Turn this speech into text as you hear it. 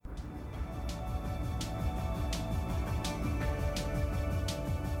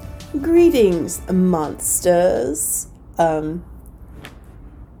Greetings, monsters.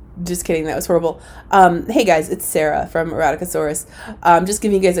 Just kidding, that was horrible. Hey guys, it's Sarah from Eroticasaurus. Just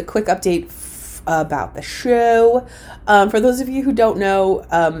giving you guys a quick update about the show. For those of you who don't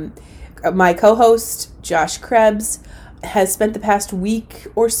know, my co-host, Josh Krebs, has spent the past week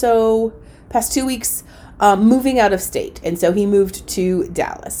or so, past 2 weeks, moving out of state. And so he moved to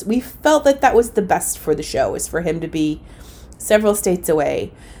Dallas. We felt that that was the best for the show, is for him to be several states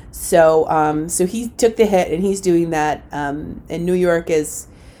away. So he took the hit, and he's doing that. And New York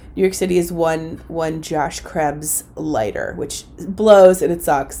City is one Josh Krebs lighter, which blows and it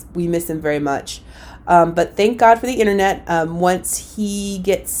sucks. We miss him very much. But thank God for the internet. Once he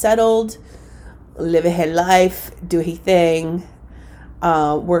gets settled, live a his life, do his thing,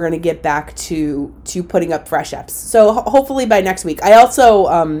 we're going to get back to putting up fresh eps. So hopefully by next week. I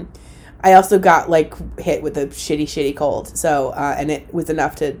also got hit with a shitty cold. So, and it was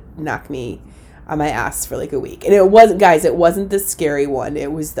enough to knock me on my ass for a week. And it wasn't the scary one.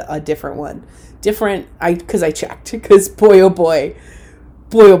 It was a different one. Because I checked. Because boy, oh boy,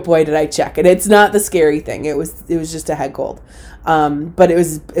 did I check. And it's not the scary thing. It was just a head cold. But it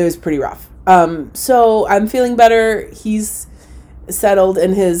was pretty rough. So I'm feeling better. He's settled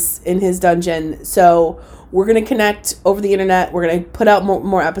in his dungeon. So we're going to connect over the internet. We're going to put out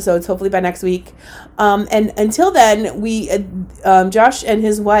more episodes, hopefully by next week. And until then, Josh and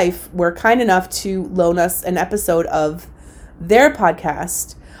his wife were kind enough to loan us an episode of their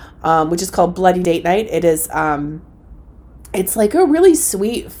podcast, which is called Bloody Date Night. It is, it's like a really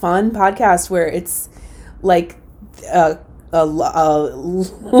sweet, fun podcast where it's like a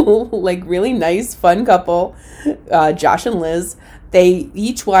really nice, fun couple, Josh and Liz. They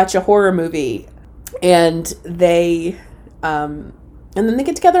each watch a horror movie. And they, and then they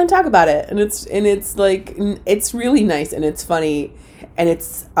get together and talk about it, and it's really nice, and it's funny, and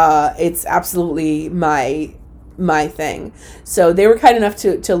it's absolutely my thing. So they were kind enough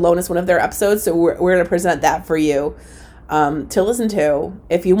to loan us one of their episodes, so we're going to present that for you, to listen to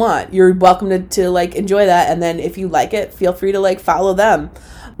if you want. You're welcome to enjoy that, and then if you like it, feel free to follow them.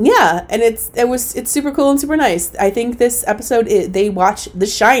 Yeah, and it's super cool and super nice. I think this episode, they watch The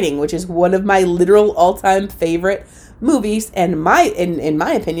Shining, which is one of my literal all-time favorite movies, and in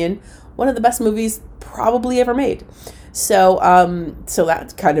my opinion, one of the best movies probably ever made. So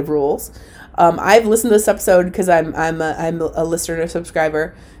that kind of rules. I've listened to this episode because I'm a listener and a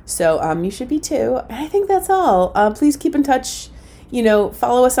subscriber, so you should be too. And I think that's all. Please keep in touch.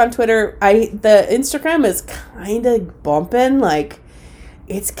 Follow us on Twitter. The Instagram is kind of bumping,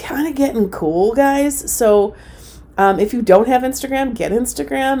 it's kind of getting cool, guys. So if you don't have Instagram, get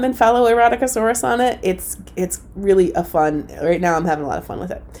Instagram and follow Eroticasaurus on it. It's really a fun. Right now I'm having a lot of fun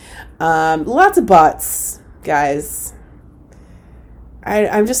with it. Lots of butts, guys.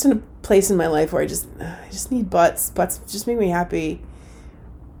 I'm just in a place in my life where I just need butts. Butts just make me happy.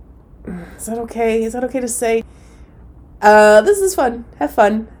 Is that okay? Is that okay to say? This is fun. Have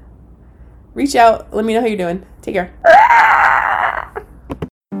fun. Reach out. Let me know how you're doing. Take care.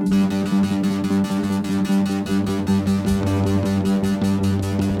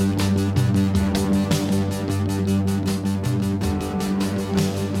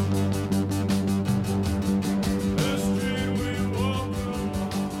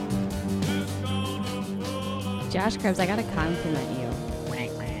 Josh Krebs, I gotta compliment you.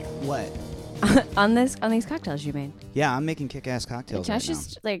 What? on these cocktails you made. Yeah, I'm making kick-ass cocktails. Josh right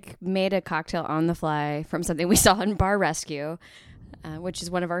just made a cocktail on the fly from something we saw in Bar Rescue, which is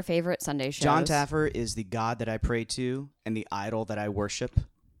one of our favorite Sunday shows. John Taffer is the god that I pray to and the idol that I worship.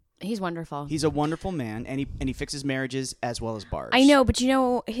 He's wonderful. He's a wonderful man, and he fixes marriages as well as bars. I know, but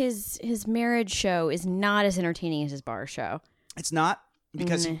his marriage show is not as entertaining as his bar show. It's not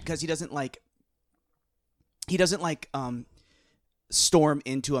because he doesn't storm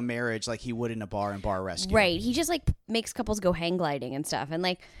into a marriage like he would in a bar and Bar Rescue. Right. He just makes couples go hang gliding and stuff, and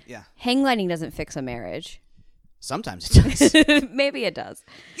yeah, hang gliding doesn't fix a marriage. Sometimes it does. Maybe it does.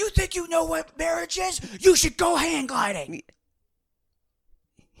 You think you know what marriage is? You should go hang gliding.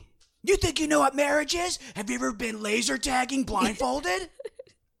 You think you know what marriage is? Have you ever been laser tagging blindfolded?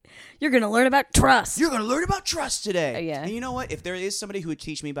 You're going to learn about trust. You're going to learn about trust today. Yeah. And you know what? If there is somebody who would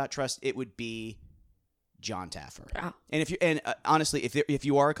teach me about trust, it would be John Taffer. Oh. And honestly, if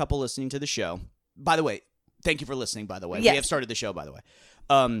you are a couple listening to the show, by the way, thank you for listening, by the way. Yes. We have started the show, by the way.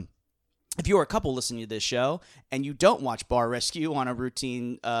 If you are a couple listening to this show and you don't watch Bar Rescue on a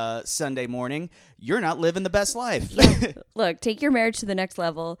routine Sunday morning, you're not living the best life. Yeah. Look, take your marriage to the next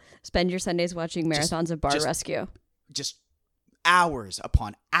level. Spend your Sundays watching marathons of Bar Rescue. Just hours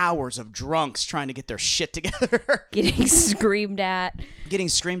upon hours of drunks trying to get their shit together. Getting screamed at. Getting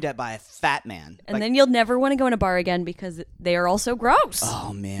screamed at by a fat man. And then you'll never want to go in a bar again because they are all so gross.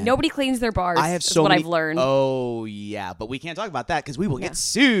 Oh, man. Nobody cleans their bars. I have so what many, I've learned. Oh, yeah. But we can't talk about that because we will get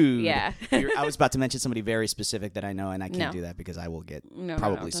sued. Yeah. I was about to mention somebody very specific that I know, and I can't No. do that because I will get No,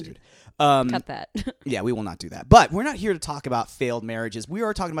 probably don't sued. Cut that. Yeah, we will not do that. But we're not here to talk about failed marriages. We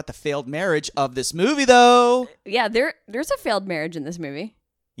are talking about the failed marriage of this movie, though. Yeah, there's a failed marriage in this movie.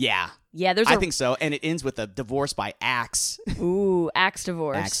 Yeah. Yeah, I think so. And it ends with a divorce by Axe. Ooh, Axe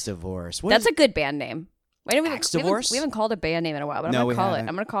Divorce. Axe Divorce. That's a good band name. Why don't Axe Divorce? We haven't called a band name in a while, but No, I'm we gonna call it. haven't.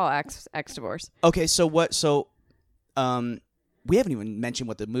 I'm gonna call Axe Divorce. Okay, so what? So, we haven't even mentioned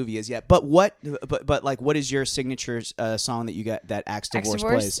what the movie is yet. But what? But like, what is your signature song that you got that Axe Divorce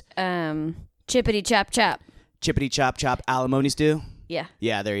plays? Chippity Chop Chop. Chippity Chop Chop, Alimony's Due. Yeah.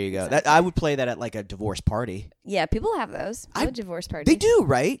 Yeah, there you go. That I would play that at like a divorce party. Yeah, people have those. A divorce party. They do,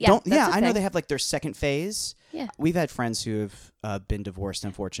 right? Yeah, that's a I know thing. they have like their second phase. Yeah. We've had friends who have been divorced,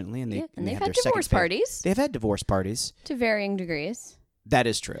 unfortunately, and Yeah, and they've have had their divorce second phase. parties. They've had divorce parties. To varying degrees. That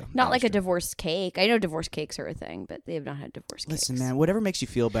is true. Not That like is a true. divorce cake. I know divorce cakes are a thing, but they have not had divorce cakes. Listen, man, whatever makes you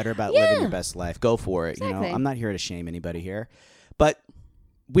feel better about living Yeah. your best life, go for it. You know, Exactly. I'm not here to shame anybody here, but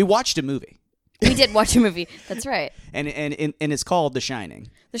we watched a movie, We did watch a movie. That's right. and it's called The Shining.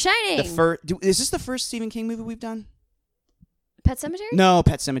 The Shining. Is this the first Stephen King movie we've done? Pet Cemetery? No,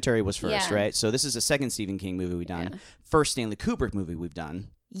 Pet Sematary was first, Yeah. right? So this is the second Stephen King movie we've done. Yeah. First Stanley Kubrick movie we've done.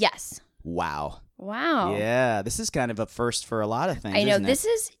 Yes. Wow. Wow. Yeah, this is kind of a first for a lot of things. I know isn't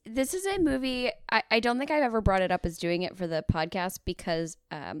it? this is a movie. I don't think I've ever brought it up as doing it for the podcast because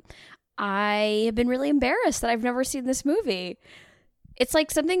I have been really embarrassed that I've never seen this movie. It's like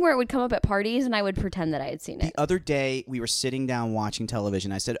something where it would come up at parties and I would pretend that I had seen it. The other day, we were sitting down watching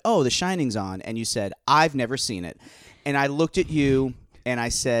television. I said, "Oh, The Shining's on," and you said, "I've never seen it." And I looked at you and I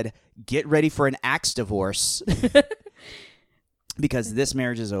said, "Get ready for an axe divorce." Because this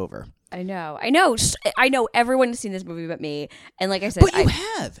marriage is over. I know. Everyone has seen this movie but me. And like I said, But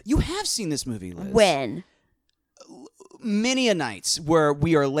you have seen this movie, Liz. When? Many a nights where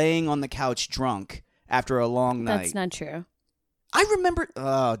we are laying on the couch drunk after a long night. That's not true. I remember.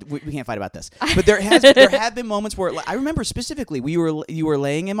 We can't fight about this. But there have been moments where I remember specifically you were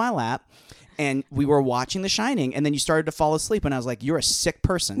laying in my lap, and we were watching The Shining, and then you started to fall asleep, and I was like, "You're a sick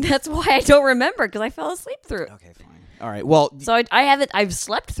person." That's why I don't remember because I fell asleep through it. Okay, fine. All right. Well, So I haven't. I've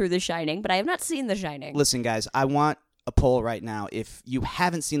slept through The Shining, but I have not seen The Shining. listen, guys. I want a poll right now. If you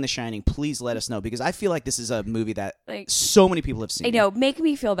haven't seen The Shining, please let us know because I feel like this is a movie that Like- so many people have seen. I know. Make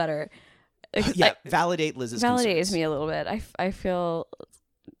me feel better. Yeah, validate Liz's Validates concerns. me a little bit. I feel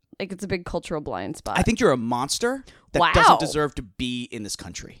like it's a big cultural blind spot. I think you're a monster that Wow. doesn't deserve to be in this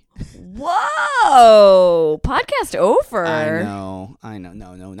country. Whoa! Podcast over. I know.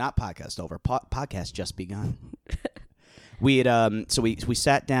 No, not podcast over. Podcast just begun. We had so we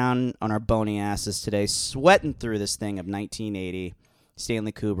sat down on our bony asses today, sweating through this thing of 1980,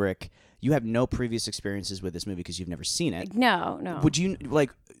 Stanley Kubrick. You have no previous experiences with this movie because you've never seen it. No. Would you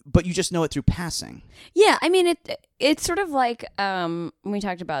but you just know it through passing. Yeah, I mean it's sort of like when we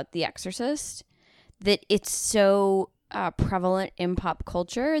talked about The Exorcist, that it's so prevalent in pop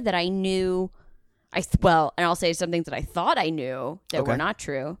culture that I knew. And I'll say some things that I thought I knew that Okay. were not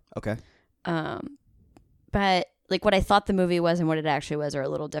true. Okay. But like what I thought the movie was and what it actually was are a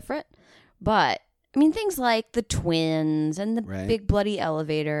little different. But I mean things like the twins and the Right. big bloody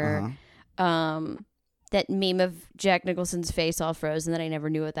elevator. Uh-huh. That meme of Jack Nicholson's face all frozen that I never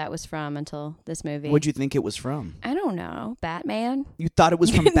knew what that was from until this movie. What'd you think it was from? I don't know. Batman? You thought it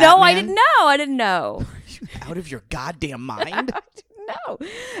was from Batman? No, I didn't know. I didn't know. Out of your goddamn mind? No.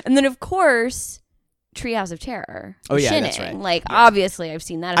 And then, of course, Treehouse of Terror. Oh, The yeah, Shining. that's right. Like, obviously, I've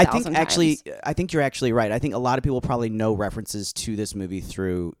seen that a thousand times. I think you're actually right. I think a lot of people probably know references to this movie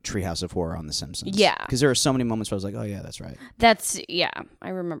through Treehouse of Horror on The Simpsons. Yeah. Because there are so many moments where I was like, oh, yeah, that's right. I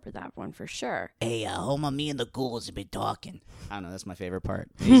remember that one for sure. Hey, Homer, me and the ghouls have been talking. I don't know. That's my favorite part.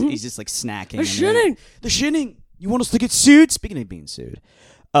 He's just like snacking. The Shining! The Shining! You want us to get sued? Speaking of being sued.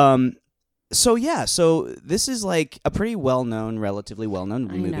 So this is like a pretty relatively well-known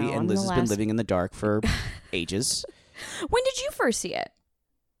I movie, know, and I'm Liz the has been last- living in the dark for ages. When did you first see it?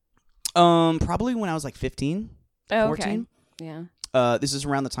 Probably when I was like 15, Oh, 14. okay. Yeah. This is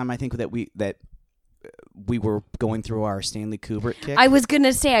around the time I think that we were going through our Stanley Kubrick kick. I was going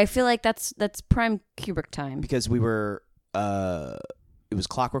to say, I feel like that's prime Kubrick time. because we were it was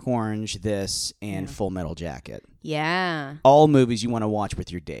Clockwork Orange, this, and Full Metal Jacket. Yeah. All movies you want to watch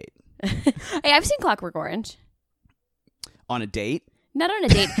with your date. Hey, I've seen Clockwork Orange. On a date? Not on a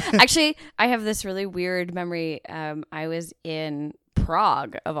date. Actually, I have this really weird memory. I was in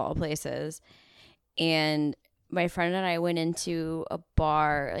Prague of all places. And my friend and I went into a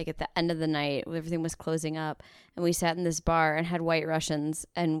bar like at the end of the night when everything was closing up, and we sat in this bar and had White Russians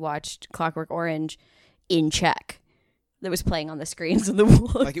and watched Clockwork Orange in Czech that was playing on the screens on the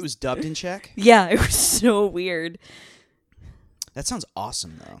wall. Like it was dubbed in Czech? Yeah, it was so weird. That sounds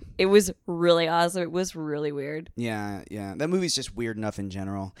awesome, though. It was really awesome. It was really weird. Yeah. That movie's just weird enough in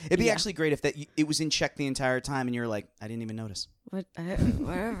general. It'd be actually great if it was in Czech the entire time and you're like, I didn't even notice.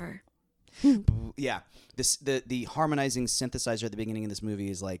 Whatever. Yeah. The harmonizing synthesizer at the beginning of this movie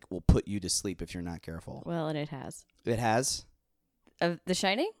is like, will put you to sleep if you're not careful. Well, and it has. It has? Of The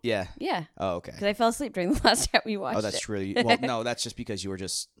Shining? Yeah. Yeah. Oh, okay. Because I fell asleep during the last time we watched it. Oh, that's true. Well, no, that's just because you were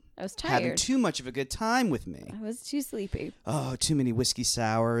just I was having tired. too much of a good time with me. I was too sleepy. Oh, too many whiskey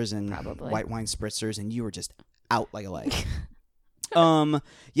sours and Probably. white wine spritzers, and you were just out like a light.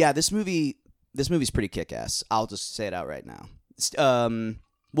 Yeah, this movie's pretty kick-ass. I'll just say it out right now.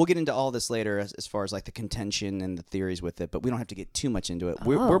 We'll get into all this later as far as like the contention and the theories with it, but we don't have to get too much into it.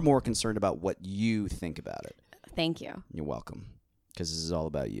 We're more concerned about what you think about it. Thank you. You're welcome, because this is all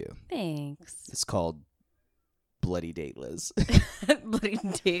about you. Thanks. It's called Bloody Date Liz. Bloody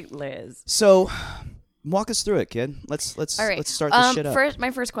date, Liz. So, walk us through it, kid. Let's All right. let's start this shit up.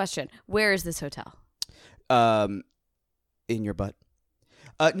 My first question: where is this hotel? In your butt.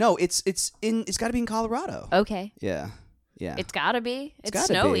 No, it's got to be in Colorado. Okay. Yeah. It's gotta be. It's gotta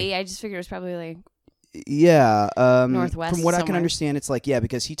snowy. be. I just figured it was probably like Yeah. Northwest From what I can somewhere. understand, it's like, yeah,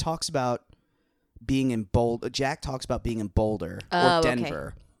 because he talks about being in Boulder. Jack talks about being in Boulder Oh, or okay.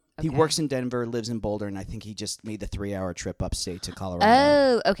 Denver. He Okay. works in Denver, lives in Boulder, and I think he just made the 3-hour trip upstate to Colorado.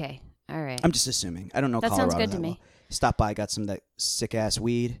 Oh, okay. All right. I'm just assuming. I don't know That Colorado sounds good that to me. well. Stopped by, got some of that sick-ass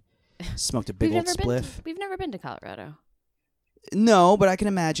weed, smoked a big old spliff. We've never been to Colorado. No, but I can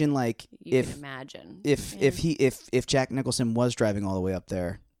imagine, like, You can imagine. if Jack Nicholson was driving all the way up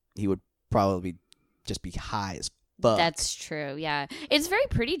there, he would probably just be high as fuck. That's true. Yeah, it's a very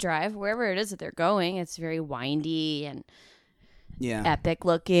pretty drive wherever it is that they're going. It's very windy and epic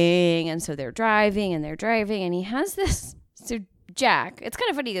looking, and so they're driving, and he has this. So Jack, it's kind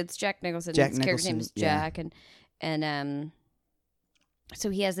of funny. It's Jack Nicholson. Jack His character's name is Nicholson, yeah. Jack, and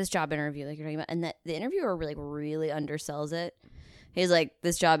so he has this job interview, like you're talking about, and the interviewer really undersells it. He's like,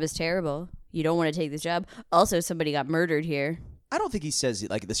 "This job is terrible. You don't want to take this job. Also, somebody got murdered here." I don't think he says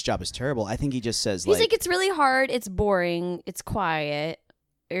like this job is terrible. I think he just says He's like, "It's really hard. It's boring. It's quiet.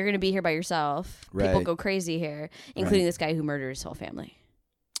 You're gonna be here by yourself. People Right. go crazy here, including this guy who murdered his whole family."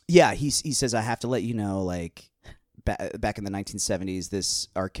 yeah, he says, I have to let you know, like back in the 1970s,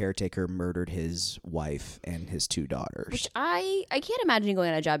 our caretaker murdered his wife and his 2 daughters. Which I can't imagine going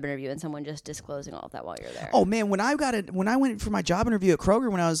on a job interview and someone just disclosing all of that while you're there. Oh man, when I went for my job interview at Kroger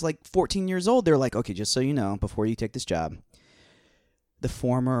when I was like 14 years old, they're like, okay, just so you know, before you take this job, the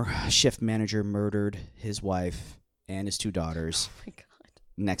former shift manager murdered his wife and his 2 daughters Oh my god.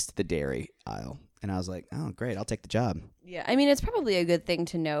 next to the dairy aisle. And I was like, oh, great, I'll take the job. Yeah, I mean, it's probably a good thing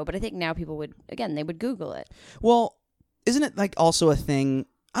to know, but I think now people would Google it. Well, isn't it like also a thing?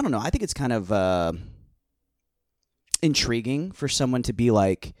 I don't know. I think it's kind of intriguing for someone to be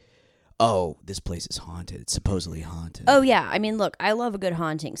like, oh, this place is haunted. It's supposedly haunted. Oh yeah, I mean, look, I love a good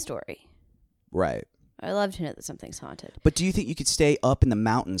haunting story. Right. I love to know that something's haunted. But do you think you could stay up in the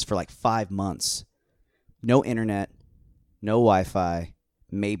mountains for like 5 months? No internet, no Wi-Fi,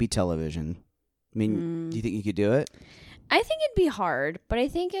 maybe television. I mean, do you think you could do it? I think it'd be hard, but I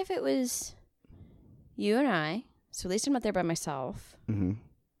think if it was you and I, so at least I'm not there by myself. Mm-hmm.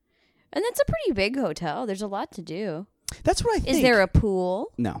 And that's a pretty big hotel. There's a lot to do. That's what I think. Is there a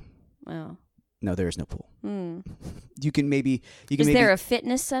pool? No. Oh. No, there is no pool. Hmm. You can maybe... Is there a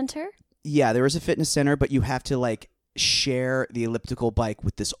fitness center? Yeah, there is a fitness center, but you have to like share the elliptical bike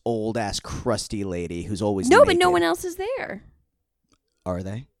with this old ass crusty lady who's always No, but naked. no one else is there. Are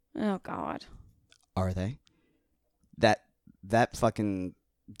they? Oh God. Are they? That fucking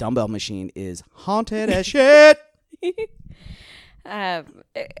dumbbell machine is haunted as shit.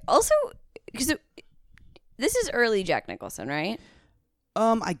 Also, because this is early Jack Nicholson, right?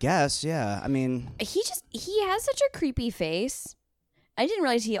 I guess, yeah. I mean, He has such a creepy face. I didn't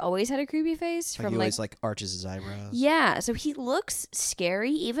realize he always had a creepy face. he always like arches his eyebrows. Yeah, so he looks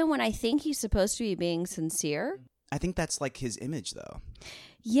scary even when I think he's supposed to be being sincere. I think that's like his image, though.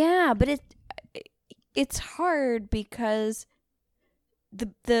 Yeah, but it's hard because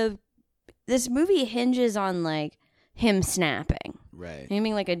this movie hinges on like him snapping. Right. I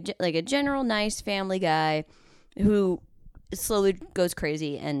mean, like a general nice family guy who slowly goes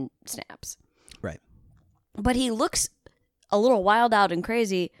crazy and snaps. Right. But he looks a little wild out and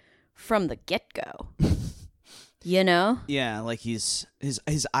crazy from the get-go. You know? Yeah, like his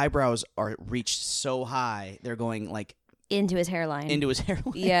eyebrows are reached so high they're going like Into his hairline. into his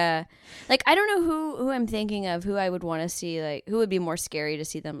hairline. Yeah. Like, I don't know who I'm thinking of, who I would want to see, like, who would be more scary to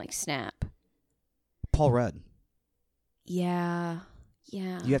see them, like, snap. Paul Rudd. Yeah.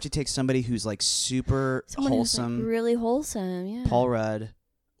 Yeah. You have to take somebody who's like super Someone who's, wholesome. like, really wholesome, yeah. Paul Rudd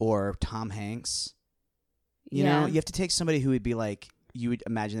or Tom Hanks. You know, you have to take somebody who would be like, you would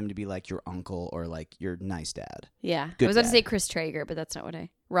imagine them to be like your uncle or like your nice dad. Yeah. Good I was about to dad. say Chris Traeger, but that's not what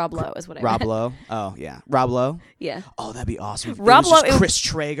Rob Lowe is what I Rob meant. Lowe. Oh, yeah. Rob Lowe. Yeah. Oh, that'd be awesome. If it Rob was just Lowe- Chris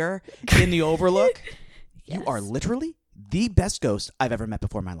Traeger in The Overlook. You Yes. are literally the best ghost I've ever met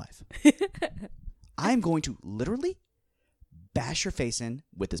before in my life. I'm going to literally bash your face in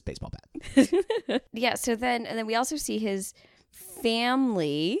with this baseball bat. Yeah, so then we also see his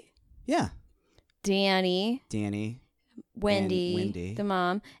family, Yeah. Danny, Danny. Wendy, the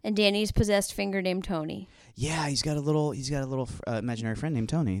mom, and Danny's possessed finger named Tony. Yeah, he's got a little imaginary friend named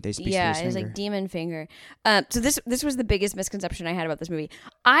Tony. They speak Yeah, through it his was finger. like demon finger. So this was the biggest misconception I had about this movie.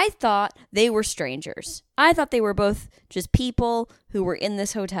 I thought they were strangers. I thought they were both just people who were in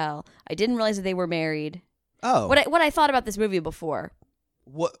this hotel. I didn't realize that they were married. Oh. What I thought about this movie before.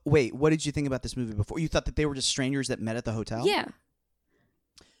 Wait, what did you think about this movie before? You thought that they were just strangers that met at the hotel? Yeah.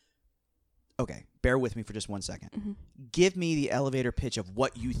 Okay, bear with me for just 1 second. Mm-hmm. Give me the elevator pitch of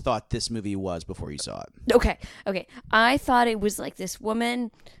what you thought this movie was before you saw it. Okay. I thought it was like this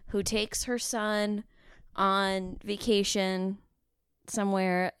woman who takes her son on vacation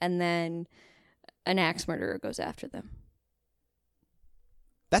somewhere, and then an axe murderer goes after them.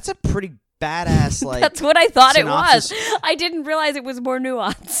 That's a pretty badass, like... That's what I thought synopsis. it was. I didn't realize it was more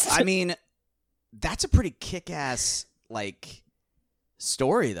nuanced. I mean, that's a pretty kick-ass, like,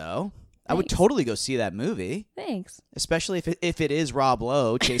 story, though. I would Thanks. totally go see that movie, Thanks. especially if it is Rob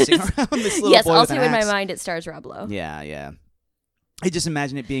Lowe chasing around this little Yes, boy with also an in my axe. mind it stars Rob Lowe. Yeah. I just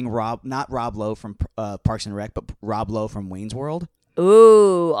imagine it being not Rob Lowe from Parks and Rec, but Rob Lowe from Wayne's World.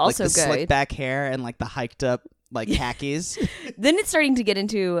 Ooh, also like the good. slick back hair and like the hiked up like khakis. Then it's starting to get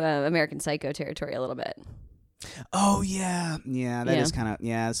into American Psycho territory a little bit. Oh yeah, that is kind of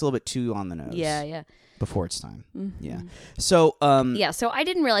it's a little bit too on the nose. Yeah. Before it's time. Mm-hmm. Yeah. So So I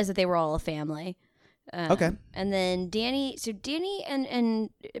didn't realize that they were all a family. Okay. And then Danny and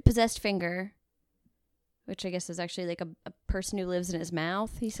Possessed Finger, which I guess is actually like a person who lives in his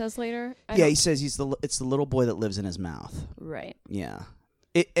mouth, he says later. he says it's the little boy that lives in his mouth. Right. Yeah.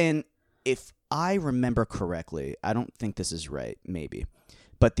 And if I remember correctly, I don't think this is right, maybe.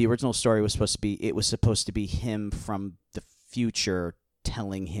 But the original story was supposed to be him from the future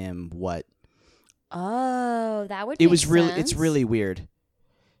telling him what. Oh, that would. It make was really. sense. It's really weird,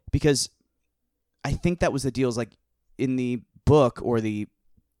 because I think that was the deal. Is like in the book or the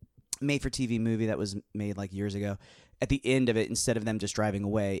made-for-TV movie that was made like years ago. At the end of it, instead of them just driving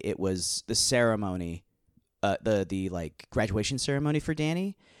away, it was the ceremony, the like graduation ceremony for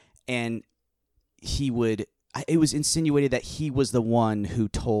Danny, and he would. It was insinuated that he was the one who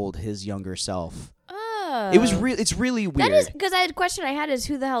told his younger self. Oh, It was real. It's really weird. That is because a question I had is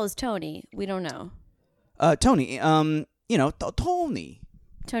who the hell is Tony? We don't know. Tony. Tony.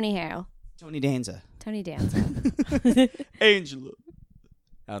 Tony Harrell. Tony Danza. Tony Danza. Angela.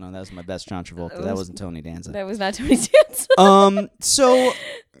 Oh no, that was my best John Travolta. That wasn't Tony Danza. That was not Tony Danza.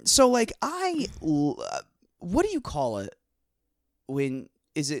 So like what do you call it? When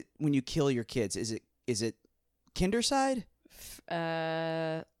you kill your kids? Is it kindercide?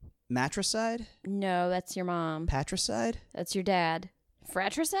 Matricide? No, that's your mom. Patricide? That's your dad.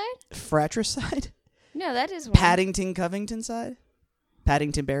 Fratricide? Fratricide? No, that is one. Paddington Covington side?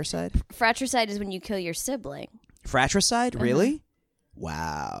 Paddington Bear side? Fratricide is when you kill your sibling. Fratricide? Really?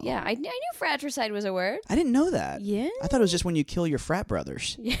 Wow. Yeah, I knew fratricide was a word. I didn't know that. Yeah. I thought it was just when you kill your frat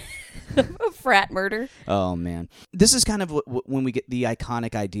brothers. Frat murder. Oh man, this is kind of when we get the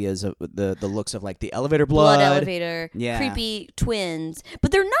iconic ideas of the looks of like the elevator blood elevator. Yeah. Creepy twins,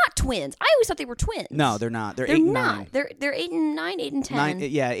 but they're not twins. I always thought they were twins. No, they're not. They're 8 and 9. They're 8 and 9, 8 and 10.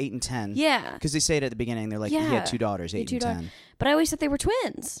 8 and 10. Yeah. Because they say it at the beginning. They're like, he had 2 daughters, 8 and 10. But I always thought they were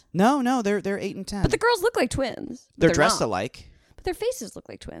twins. No, they're 8 and 10. But the girls look like twins. They're dressed not. alike. But their faces look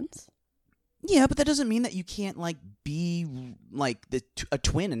like twins. Yeah, but that doesn't mean that you can't like be like a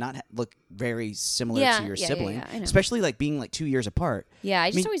twin and not look very similar to your sibling. Yeah, I know. Especially like being like 2 years apart. Yeah,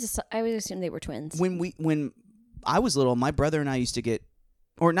 I always assumed they were twins. When I was little, my brother and I used to get,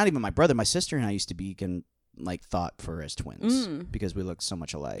 or not even my brother, my sister and I used to be like thought for as twins because we looked so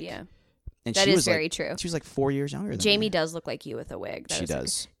much alike. Yeah. And That she is was very like, true. She was like 4 years younger than Jamie me. does look like you with a wig. She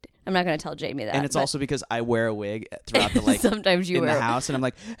does. I'm not going to tell Jamie that. And it's but also because I wear a wig throughout the sometimes you in wear the house, and I'm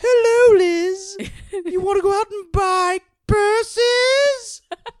like, "Hello, Liz. You want to go out and buy purses?"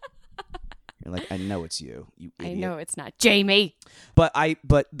 You're like, "I know it's you. You idiot." I know it's not Jamie. But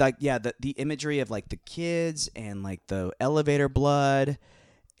like, yeah, the imagery of like the kids and like the elevator blood,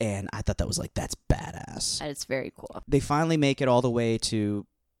 and I thought that was like, that's badass. That is very cool. They finally make it all the way to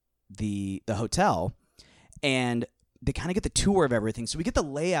the hotel, and they kind of get the tour of everything. So we get the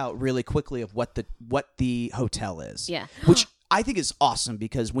layout really quickly of what the hotel is. Yeah. Which I think is awesome,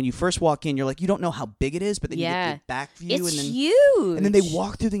 because when you first walk in, you're like, you don't know how big it is, but then you get the back view. It's and then, huge. And then they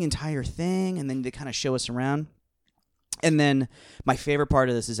walk through the entire thing, and then they kind of show us around. And then my favorite part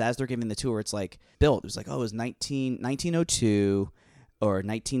of this is as they're giving the tour, it's like built. It was like, it was 1902 or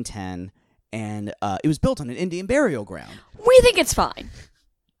 1910, and it was built on an Indian burial ground. We think it's fine.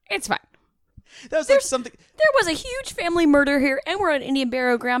 It's fine. That was like something There was a huge family murder here, and we're on Indian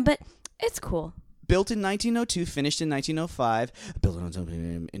burial ground, but it's cool. built in 1902, finished in 1905. Built on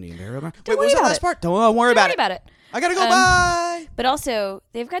an Indian burial ground. Don't Wait, what was worry that about last it. part? Don't worry about it. I gotta go. Bye. But also,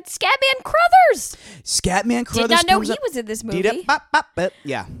 they've got Scatman Crothers. Scatman Crothers. Did not know comes he up- was in this movie. Dee-da-bop-bop-bop.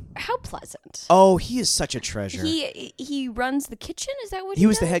 Yeah. How pleasant. Oh, he is such a treasure. He runs the kitchen. Is that what He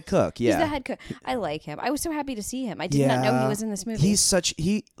was the does? head cook. Yeah. He's the head cook. I like him. I was so happy to see him. I did not know he was in this movie.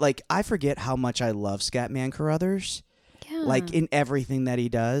 I forget how much I love Scatman Crothers. Yeah. Like in everything that he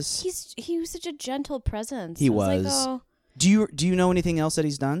does. He was such a gentle presence. He I was. was. Like, oh. Do you know anything else that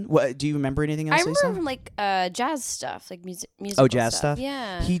he's done? What do you remember anything else? I that he's remember done? from like jazz stuff, like musical. Oh, jazz stuff.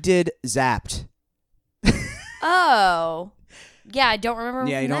 Yeah. He did Zapped. Oh. Yeah, I don't remember.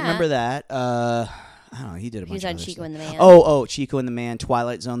 Yeah, from you don't that. remember that? I don't know. He did a He bunch was of on other Chico stuff. and the Man. Oh, Chico and the Man,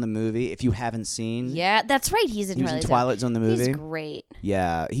 Twilight Zone the movie. If you haven't seen, Yeah, that's right. He's in he was in Twilight Zone. Twilight Zone the movie. He's great.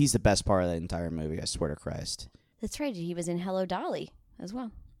 Yeah, he's the best part of the entire movie. I swear to Christ. That's right. He was in Hello Dolly as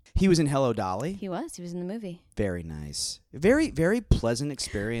well. He was in Hello Dolly. He was in the movie. Very nice. Very, very pleasant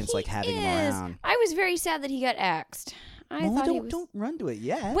experience, like having him around. I was very sad that he got axed. I Well, thought he was. don't run to it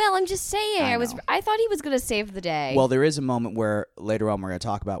yet. Well, I'm just saying. I know. I thought he was going to save the day. Well, there is a moment where later on we're going to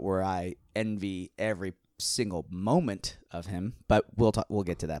talk about where I envy every single moment of him, but we'll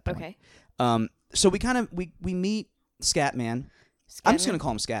get to that point. Okay. So we meet Scatman. I'm just going to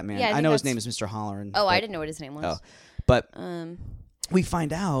call him Scatman. Yeah, I I think know his that's- name is Mr. Holleran. Oh, but, I didn't know what his name was. Oh, but Um. we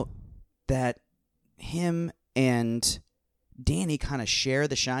find out that him and Danny kind of share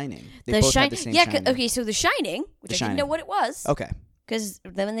The Shining. They both have the same Yeah. Shining. Okay. So The Shining, which The I Shining. didn't know what it was. Okay. Because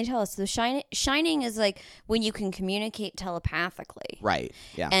then when they tell us the Shining is like when you can communicate telepathically. Right.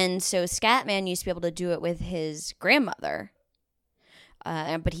 Yeah. And so Scatman used to be able to do it with his grandmother,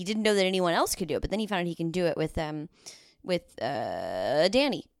 but he didn't know that anyone else could do it. But then he found out he can do it with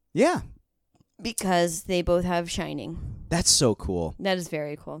Danny Yeah. because they both have Shining. That's so cool. That is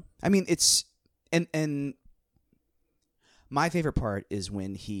very cool. I mean, it's and my favorite part is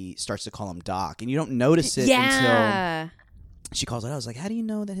when he starts to call him Doc, and you don't notice it until she calls it out. I was like, how do you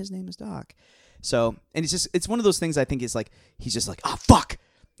know that his name is Doc? So, and it's one of those things I think is like, he's just like, oh, fuck,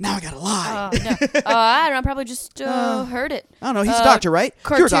 now I gotta lie. Oh, no. I don't know. Probably just heard it. I don't know. He's a doctor, right?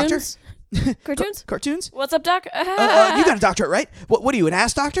 You're a doctor. Cartoons? Cartoons? Cartoons? What's up, Doc? You got a doctorate, right? What are you, an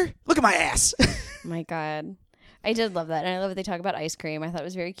ass doctor? Look at my ass. My God. I did love that. And I love that they talk about ice cream. I thought it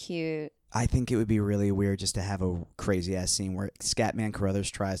was very cute. I think it would be really weird just to have a crazy ass scene where Scatman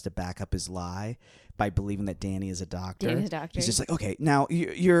Crothers tries to back up his lie by believing that Danny is a doctor. Danny's a doctor. He's just like, okay, now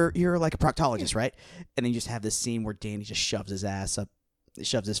you're like a proctologist, right? And then you just have this scene where Danny just shoves his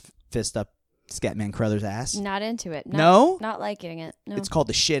fist up Scatman Crothers' ass. Not into it. No? Not liking it. No. It's called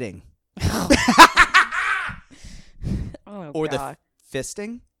the shitting. Oh, Or God. the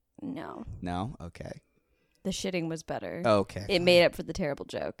fisting? No. No? Okay. The shitting was better. Okay. It made up for the terrible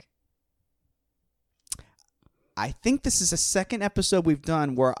joke. I think this is the second episode we've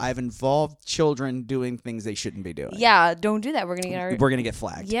done where I've involved children doing things they shouldn't be doing. Yeah, don't do that. We're gonna get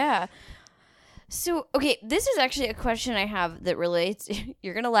flagged. Yeah. So, okay, this is actually a question I have that relates.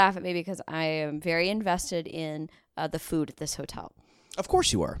 You're gonna laugh at me because I am very invested in the food at this hotel. Of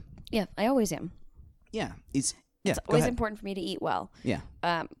course you are. Yeah, I always am. Yeah. It's go always ahead. important for me to eat well. Yeah.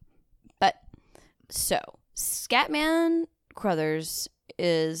 But so Scatman Crothers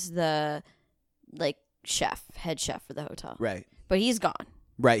is the head chef for the hotel. Right. But he's gone.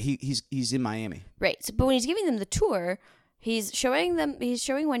 Right. He's in Miami. Right. So, but when he's giving them the tour, he's showing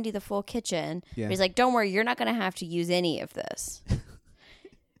Wendy the full kitchen. Yeah. He's like, "Don't worry, you're not going to have to use any of this."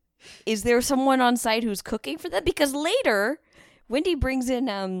 Is there someone on site who's cooking for them? Because later, Wendy brings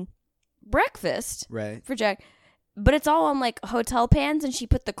in breakfast Right. for Jack, but it's all on like hotel pans, and she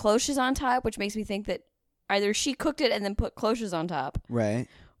put the cloches on top, which makes me think that either she cooked it and then put cloches on top, Right.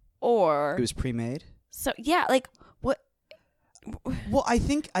 or It was pre-made. so yeah, like what? Well, I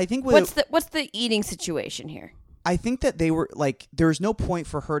think What's the eating situation here? I think that they were like, there's no point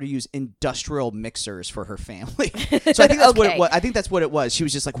for her to use industrial mixers for her family. So I think that's what it Okay. was. I think that's what it was. She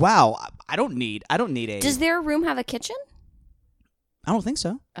was just like, wow, I don't need a. Does their room have a kitchen? I don't think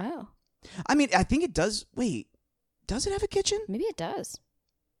so. Oh, I mean, I think it does. Wait, does it have a kitchen? maybe it does.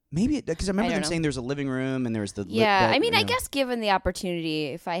 Maybe it, because I remember I them don't know. saying there's a living room and there's the Yeah, I mean, I guess given the opportunity,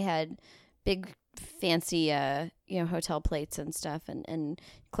 if I had big, fancy, hotel plates and stuff, and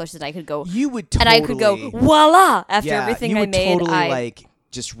close that I could go, you would and totally, I could go, voila! After yeah, everything you I would made, totally I like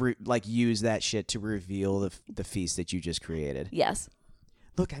just use that shit to reveal the feast that you just created. yes,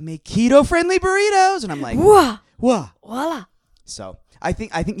 Look, I make keto friendly burritos, and I'm like, Wah! whoa. Voila! So I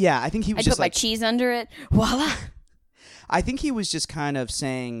think he was I just put my like, cheese under it, voila! I think he was just kind of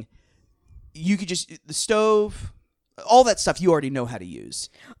saying, you could just the stove, all that stuff you already know how to use.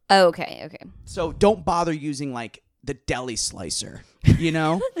 Okay. So don't bother using like the deli slicer, you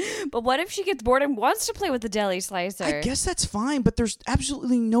know? But what if she gets bored and wants to play with the deli slicer? I guess that's fine, but there's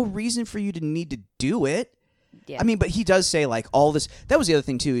absolutely no reason for you to need to do it. Yeah. I mean, but he does say like all this. That was the other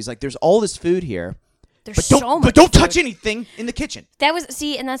thing too. He's like, there's all this food here, There's but so don't much. but don't food. touch anything in the kitchen. And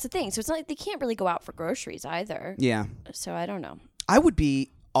that's the thing. So it's not like they can't really go out for groceries either. Yeah, So I don't know. I would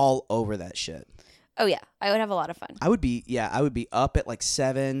be all over that shit. Oh yeah, I would have a lot of fun. I would be up at like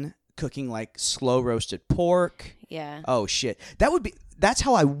 7 cooking like slow roasted pork. Yeah. Oh shit. That's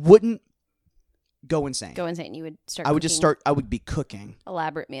how I wouldn't go insane. Go insane. You would start. I would just cooking I would be cooking.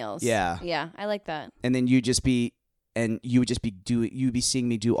 elaborate meals. Yeah. Yeah, I like that. And then you would just be seeing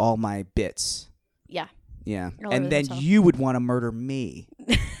me do all my bits. Yeah, Yeah. All over And the then hotel. you would want to murder me.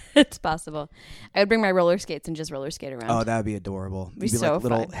 it's possible. I would bring my roller skates and just roller skate around. Oh, that would be adorable. Be You'd be so like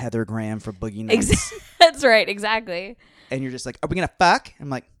little fun. Heather Graham for Boogie Nights. That's right. Exactly. And you're just like, are we going to fuck? I'm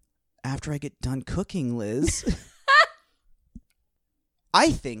like, after I get done cooking, Liz.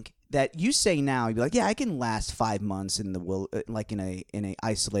 I think that you say now, you'd be like, yeah, I can last 5 months in like in a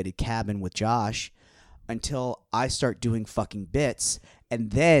isolated cabin with Josh until I start doing fucking bits,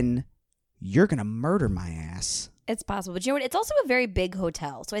 and then you're gonna murder my ass. It's possible, but you know what? It's also a very big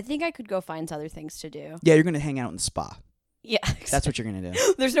hotel, so I think I could go find other things to do. Yeah, you're gonna hang out in the spa. Yeah, That's what you're gonna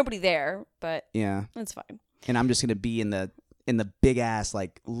do. There's nobody there, but Yeah, that's fine. and I'm just gonna be in the big ass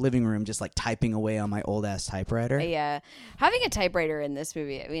like living room, just like typing away on my old ass typewriter. Yeah, having a typewriter in this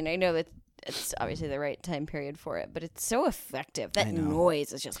movie. I mean, I know that it's obviously the right time period for it, but it's so effective. That I know.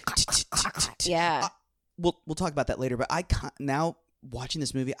 noise is just yeah. We'll talk about that later. But now watching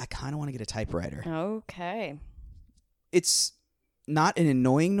this movie, I kind of want to get a typewriter. Okay. It's not an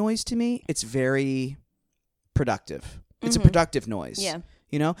annoying noise to me. It's very productive. It's a productive noise. Yeah.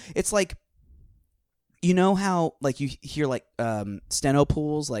 You know, it's like, you know how like you hear like steno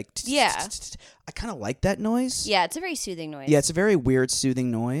pools, like Yeah. I kind of like that noise. Yeah, it's a very soothing noise. Yeah, it's a very weird,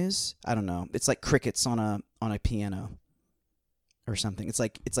 soothing noise. I don't know. It's like crickets on a piano or something. It's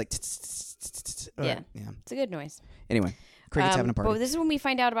like Yeah. yeah. It's a good noise. Anyway, crickets having a party. But this is when we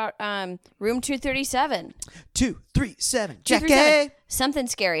find out about room 237. 2, 3, 7. 237. Jackie. Something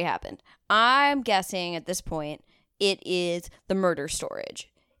scary happened. I'm guessing at this point it is the murder storage.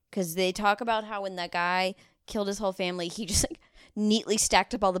 Because they talk about how when that guy killed his whole family, he just like neatly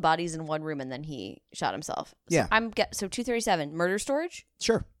stacked up all the bodies in one room and then he shot himself. So Yeah. So 237, murder storage?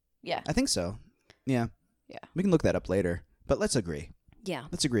 Sure. Yeah. I think so. Yeah. Yeah. We can look that up later. But let's agree. Yeah.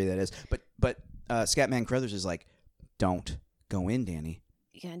 Let's agree that is. But Scatman Crothers is like, don't go in, Danny.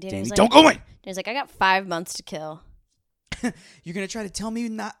 Yeah, and Danny, was like, don't go in. Danny's like, I got 5 months to kill. You're gonna try to tell me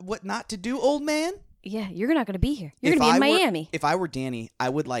what not to do, old man? Yeah, you're not going to be here. You're If going to be in I were- Miami. If I were Danny, I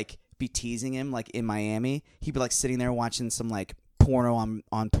would like be teasing him like in Miami. He'd be like sitting there watching some like porno on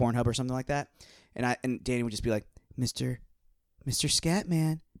Pornhub or something like that, and Danny would just be like, Mr.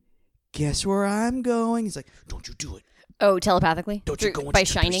 Scatman, guess where I'm going? He's like, don't you do it. Oh, telepathically? Don't you go into by the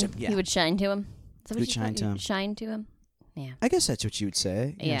shining? prison. Yeah. He would shine to him? Is that He what would you shine thought? to him. Shine to him? Yeah. I guess that's what you would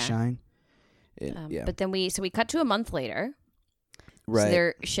say. Yeah. Shine. Yeah. But then we cut to a month later. Right. So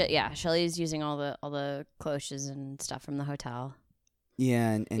they're Shelley's using all the cloches and stuff from the hotel.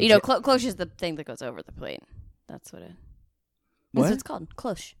 Yeah, and You know, cloche is the thing that goes over the plate. That's what what? it's called.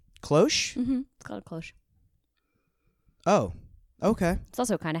 Cloche. Cloche? Mm-hmm. It's called a cloche. Oh, okay. It's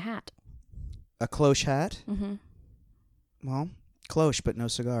also a kind of hat. A cloche hat. Mm-hmm. Well, cloche, but no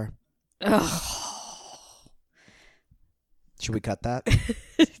cigar. Should we cut that?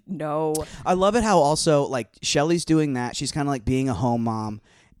 No. I love it how also like Shelley's doing that. She's kind of like being a home mom,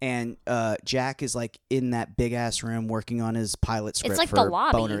 And Jack is like in that big ass room working on his pilot script. It's like for the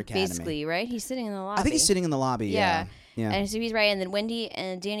lobby, Boner Academy. basically, right? He's sitting in the lobby. I think he's sitting in the lobby. Yeah. And so he's right. And then Wendy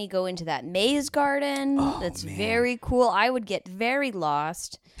and Danny go into that maze garden. Oh, that's man. very cool. I would get very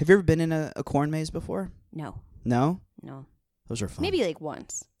lost. Have you ever been in a corn maze before? No. No? Those are fun. Maybe like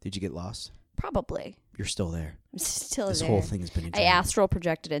once. Did you get lost? Probably. You're still there. I'm still This there. whole thing has been a I dream. astral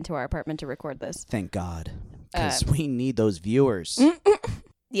projected into our apartment to record this. Thank God. Because we need those viewers.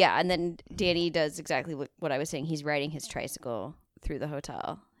 Yeah, and then Danny does exactly what I was saying. He's riding his tricycle through the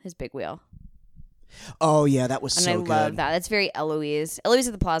hotel, his big wheel. Oh, yeah, that was And so I good. love that. That's very Eloise. Eloise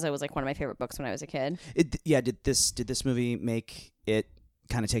at the Plaza was like one of my favorite books when I was a kid. Did this movie make it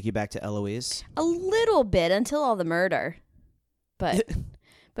kind of take you back to Eloise? A little bit until all the murder.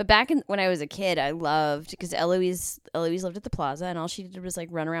 But back when I was a kid, I loved because Eloise lived at the Plaza, and all she did was like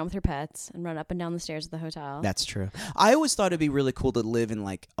run around with her pets and run up and down the stairs of the hotel. That's true. I always thought it'd be really cool to live in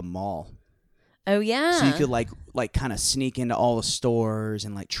like a mall. Oh yeah. So you could like kind of sneak into all the stores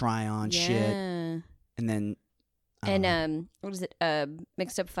and like try on shit, Yeah. and then What is it?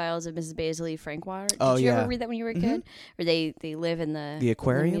 Mixed Up Files of Mrs. Baisley Frankwire. Did Oh, you yeah. ever read that when you were a kid? Or they live in the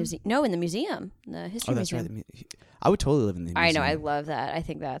aquarium? No, in the museum, the history oh, that's museum. right. I would totally live in the museum. I know. I love that. I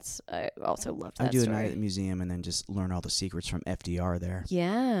think that's. I also love that I would do a story. night at the museum and then just learn all the secrets from FDR there.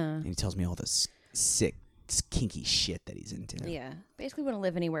 Yeah. And he tells me all this sick, kinky shit that he's into. Yeah. Basically, want to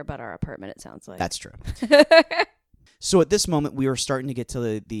live anywhere but our apartment. It sounds like. That's true. So at this moment, we are starting to get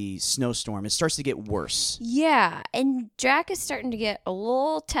to the snowstorm. It starts to get worse. Yeah, and Jack is starting to get a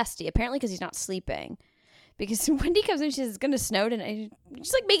little testy, apparently because he's not sleeping. Because Wendy comes in, she says, it's going to snow tonight.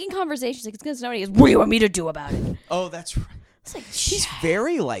 She's like making conversations, like, it's going to snow. And he goes, what do you want me to do about it? Oh, that's right. It's like, She's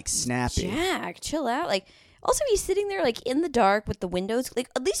very, like, snappy. Jack, chill out. Like, also, he's sitting there, like, in the dark with the windows. Like,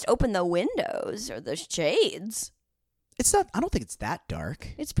 at least open the windows or the shades. It's not, I don't think it's that dark.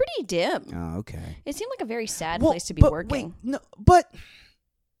 It's pretty dim. Oh, okay. It seemed like a very sad Well, place to be but working. Wait, no, but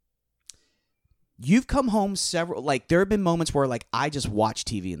you've come home like, there have been moments where, like, I just watch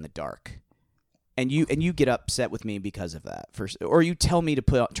TV in the dark. And you get upset with me because of that, or you tell me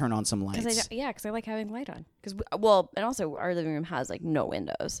to turn on some lights. Because I like having light on. And also our living room has like no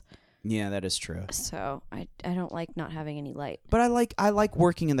windows, Yeah, that is true. so I don't like not having any light. But I like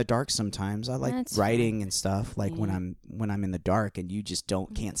working in the dark sometimes. I like That's writing and stuff. Like when Yeah. I'm in the dark and you just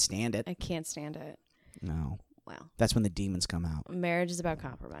can't stand it. I can't stand it. No, Wow, that's when the demons come out. marriage is about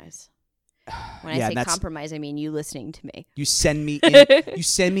compromise. When Yeah, I say that's- compromise, I mean you listening to me. You send me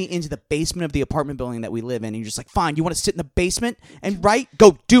into the basement of the apartment building that we live in, and you're just like, fine, you want to sit in the basement and write?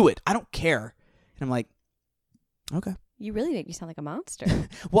 Go do it. I don't care. And I'm like, okay. You really make me sound like a monster.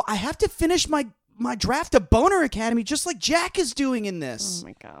 Well, I have to finish my draft of Boner Academy just like Jack is doing in this. Oh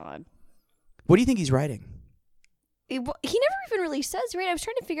my god. What do you think he's writing? He never even really says, right? I was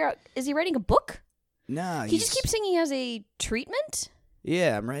trying to figure out, is he writing a book? No, He just keeps saying he has a treatment.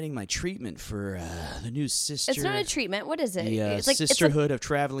 Yeah, I'm writing my treatment for the new sister. It's not a treatment. What is it? The it's like Sisterhood of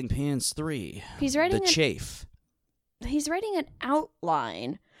Traveling Pants 3. he's writing The Chafe. he's writing an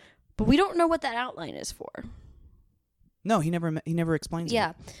outline, but we don't know what that outline is for. No, he never explains Yeah,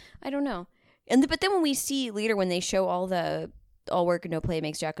 it. I don't know. But then when we see later when they show all work and no play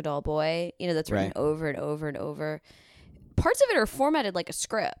makes Jack a dull boy, that's written Right. over and over and over. Parts of it are formatted like a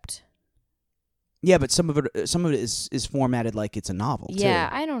script. Yeah, but some of it is formatted like it's a novel, too. Yeah,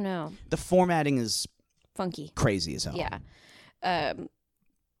 I don't know. The formatting is Funky. crazy as hell. Yeah.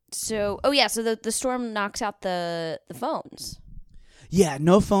 So the storm knocks out the phones. Yeah,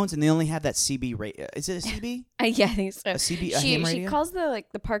 no phones, and they only have that CB radio. Is it a CB? Yeah, I think so. A CB, a ham She radio? calls the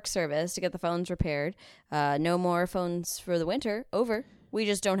park service to get the phones repaired. No more phones for the winter. Over. We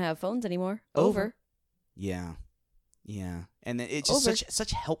just don't have phones anymore. Over. Yeah. Yeah. And then it's just Over.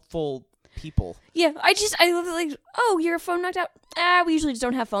 such helpful people. Yeah, I love it. Like, oh, your phone knocked out. We usually just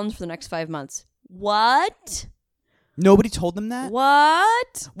don't have phones for the next 5 months. What? Nobody told them that?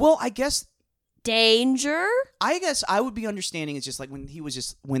 What? Well, I guess Danger? I would be understanding it's just like when he was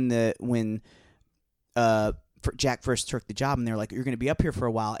just Jack first took the job and they're like, you're going to be up here for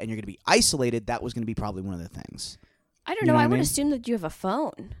a while and you're going to be isolated. That was going to be probably one of the things. I don't You know know. what I I would mean? assume that you have a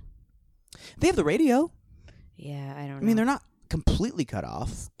phone. They have the radio. Yeah, I don't know. I mean, they're not completely cut off,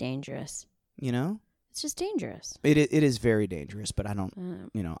 It's dangerous. you know? It's just dangerous. It is very dangerous, but I don't, Um,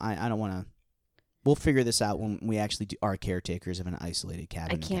 I don't want to. We'll figure this out when we actually are caretakers of an isolated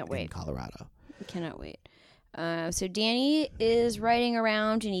cabin can't in wait. Colorado. I cannot wait. So Danny is riding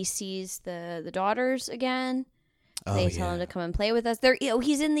around and he sees the daughters again. They tell him to come and play with us.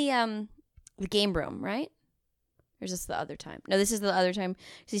 He's in the game room, right? Or is this the other time? No, this is the other time.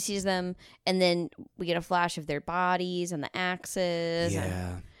 He sees them, and then we get a flash of their bodies and the axes.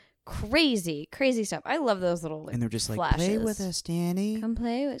 Yeah. crazy stuff. I love those little like, and they're just like, flashes. play with us, Danny. Come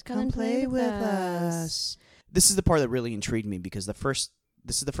and play with us. This is the part that really intrigued me because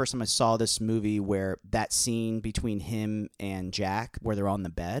this is the first time I saw this movie where that scene between him and Jack where they're on the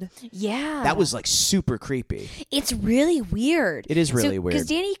bed. Yeah. That was like super creepy. It's really weird. It is really weird. Because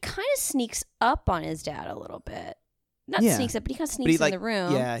Danny kind of sneaks up on his dad a little bit. Not sneaks up, but he kind of sneaks in the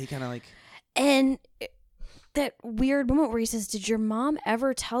room. Yeah, he kind of like... And that weird moment where he says, did your mom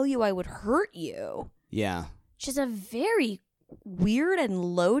ever tell you I would hurt you? Yeah. Which is a very weird and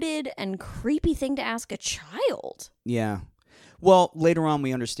loaded and creepy thing to ask a child. Yeah. Well, later on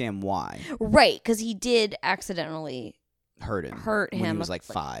we understand why. Right, because he did accidentally hurt him when he was like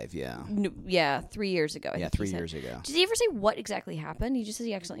 5, yeah. 3 years ago. I think 3 years ago. Did he ever say what exactly happened? He just says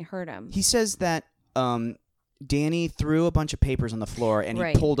he accidentally hurt him. He says that Danny threw a bunch of papers on the floor and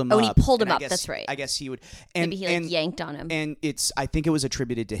he pulled him up. Oh, and he pulled him and up, that's right. I guess he would... Maybe he yanked on him. And I think it was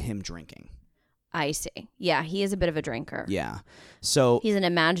attributed to him drinking. I see. Yeah, he is a bit of a drinker. Yeah. So... He's an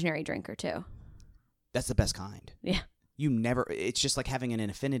imaginary drinker, too. That's the best kind. Yeah. It's just like having an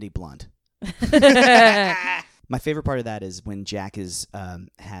infinity blunt. My favorite part of that is when Jack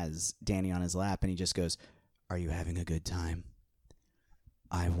has Danny on his lap and he just goes, "Are you having a good time?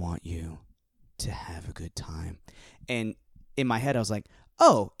 I want you to have a good time." And in my head I was like,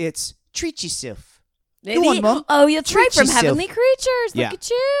 "Oh, it's treat yourself." Go on, Mom. Oh, that's right, from yourself. Heavenly Creatures. Yeah. Look at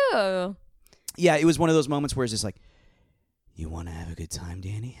you. Yeah, it was one of those moments where it's just like, "You want to have a good time,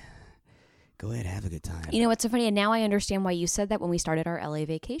 Danny? Go ahead, have a good time." You know what's so funny? And now I understand why you said that when we started our LA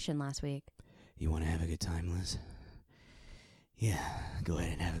vacation last week. You want to have a good time, Liz? Yeah, go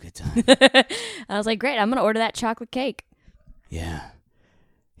ahead and have a good time. I was like, great, I'm going to order that chocolate cake. Yeah,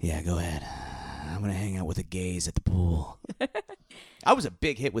 go ahead. I'm going to hang out with the gays at the pool. I was a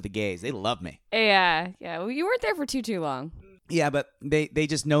big hit with the gays. They love me. Yeah. Well, you weren't there for too long. Yeah, but they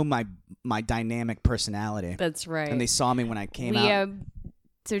just know my dynamic personality. That's right. And they saw me when I came out.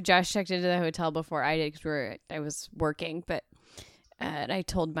 So Josh checked into the hotel before I did because I was working, but I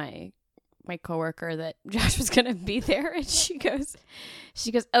told my coworker that Josh was going to be there, and she goes,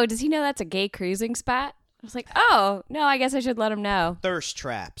 "Oh, does he know that's a gay cruising spot?" I was like, "Oh, no, I guess I should let him know." Thirst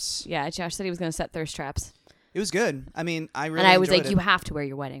traps. Yeah, Josh said he was going to set thirst traps. It was good. I mean, I really And I was like, it. "You have to wear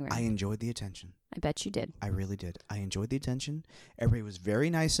your wedding ring." I enjoyed the attention. I bet you did. I really did. I enjoyed the attention. Everybody was very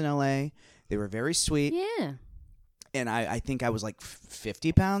nice in LA. They were very sweet. Yeah. And I think I was like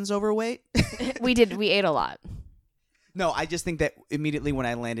 50 pounds overweight. We ate a lot. No, I just think that immediately when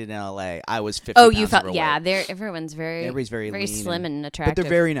I landed in LA, I was 50 Oh, pounds you felt, overweight. yeah, everyone's Everybody's very lean slim and attractive. But they're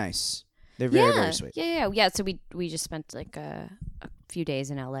very nice. They're very, very sweet. Yeah. So we just spent like a few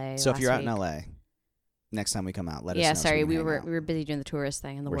days in LA. So if you're out week. in LA, next time we come out, let us know. Yeah, sorry, so we were busy doing the tourist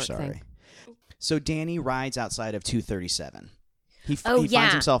thing and the We're work sorry. thing. So Danny rides outside of 237. He yeah.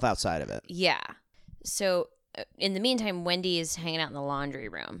 finds himself outside of it. Yeah. So in the meantime, Wendy is hanging out in the laundry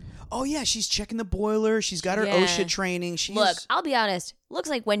room. Oh yeah, she's checking the boiler. She's got her OSHA training. Look, I'll be honest. Looks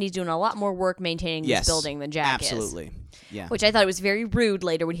like Wendy's doing a lot more work maintaining this building than Jack is. Absolutely. Yeah. Which I thought was very rude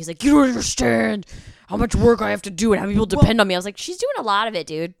later when he's like, "You don't understand how much work I have to do and how people depend on me." I was like, she's doing a lot of it,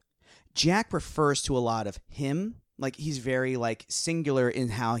 dude. Jack refers to a lot of him. Like he's very like singular in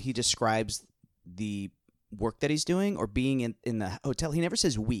how he describes the work that he's doing or being in the hotel. He never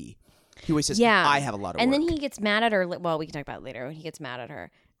says we. He always says, I have a lot of work. And then he gets mad at her. Well, we can talk about it later when he gets mad at her.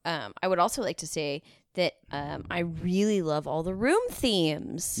 I would also like to say that I really love all the room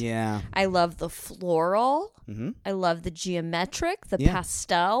themes. Yeah. I love the floral. Mm-hmm. I love the geometric, the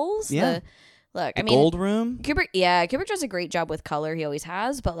pastels. Yeah. The gold room. Kubrick does a great job with color. He always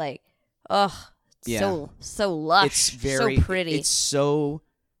has. But like, so lush. It's very so pretty. It's so...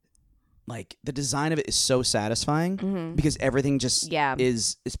 Like the design of it is so satisfying because everything just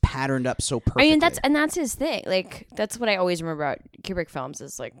is patterned up so perfectly. I mean that's his thing. Like that's what I always remember about Kubrick films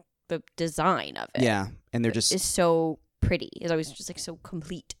is like the design of it. Yeah, and they're just is so pretty. It's always just like so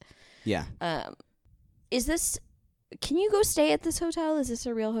complete. Yeah. Is this? Can you go stay at this hotel? Is this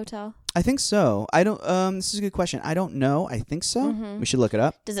a real hotel? I think so. I don't. This is a good question. I don't know. I think so. We should look it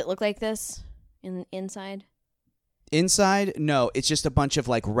up. Does it look like this inside? Inside, no, it's just a bunch of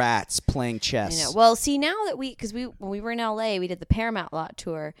like rats playing chess. I know. Well, see now that when we were in LA, we did the Paramount lot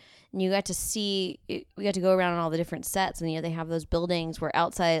tour, and you got to see. We got to go around on all the different sets, and they have those buildings where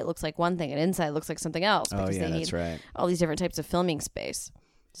outside it looks like one thing and inside it looks like something else. Because they that's need right. all these different types of filming space.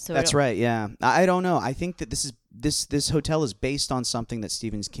 So that's right. Yeah, I don't know. I think that this hotel is based on something that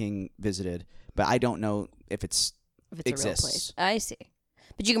Stephen King visited, but I don't know if it's a real place. I see.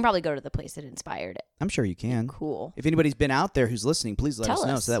 But you can probably go to the place that inspired it. I'm sure you can. Cool. If anybody's been out there who's listening, please let us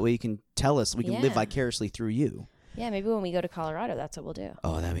know us. so that way you can tell us. We can live vicariously through you. Yeah, maybe when we go to Colorado, that's what we'll do.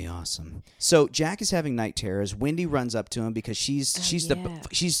 Oh, that'd be awesome. So Jack is having night terrors. Wendy runs up to him because she's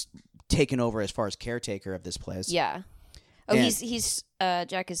taken over as far as caretaker of this place. Yeah. Oh, And- he's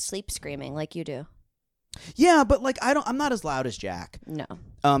Jack is sleep screaming like you do. Yeah, but like I'm not as loud as Jack. No.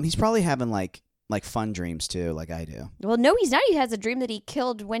 He's probably having like fun dreams too, like I do. Well, no, he's not. He has a dream that he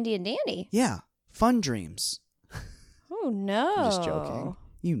killed Wendy and Danny. Yeah, fun dreams. Oh no. I'm just joking.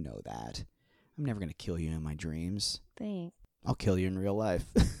 You know that. I'm never gonna kill you in my dreams. Thanks. I'll kill you in real life.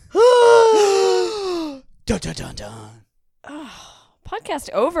 Dun dun dun dun. Oh, podcast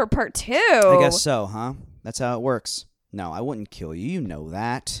over, part 2. I guess so, huh? That's how it works. No, I wouldn't kill you. You know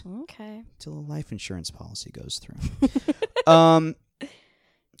that. Okay. Till a life insurance policy goes through.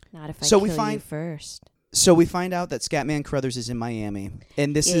 Not if I So kill we you find- first. So we find out that Scatman Crothers is in Miami,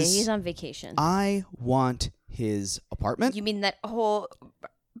 and this is. He's on vacation. I want his apartment. You mean that whole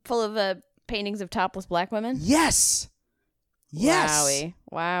full of paintings of topless black women? Yes. Yes.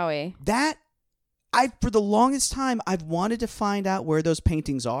 Wowie. That for the longest time I've wanted to find out where those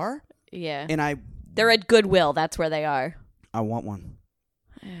paintings are, Yeah. and They're at Goodwill. That's where they are. I want one.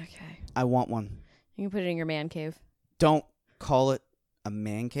 Okay. I want one. You can put it in your man cave. Don't call it a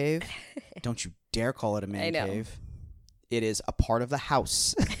man cave. Don't you dare call it a man know. cave. It is a part of the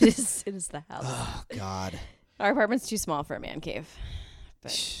house. It is the house. Oh God. Our apartment's too small for a man cave.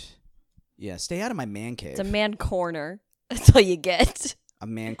 Yeah, stay out of my man cave. It's a man corner. That's all you get. A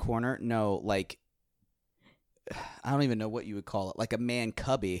man corner? No, like I don't even know what you would call it. Like a man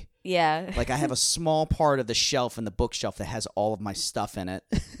cubby. Yeah. Like I have a small part of the shelf in the bookshelf that has all of my stuff in it.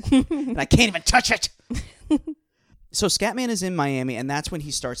 And I can't even touch it. So Scatman is in Miami, and that's when he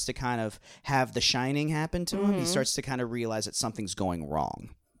starts to kind of have the shining happen to him. He starts to kind of realize that something's going wrong.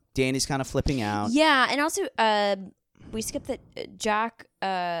 Danny's kind of flipping out. Yeah, and also we skipped that Jack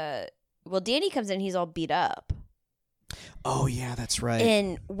Danny comes in, he's all beat up. Oh yeah, that's right.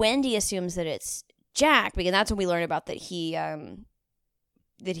 And Wendy assumes that it's Jack, because that's when we learn about that he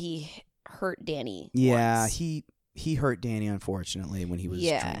hurt Danny. Yeah, once. he hurt Danny, unfortunately, when he was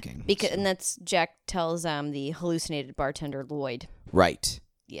drinking. And that's Jack tells the hallucinated bartender Lloyd. Right.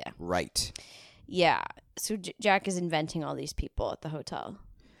 Yeah. Right. Yeah. So Jack is inventing all these people at the hotel,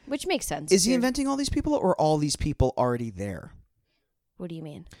 which makes sense. Is he inventing all these people, or all these people already there? What do you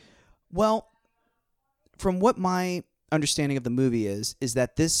mean? Well, from what my understanding of the movie is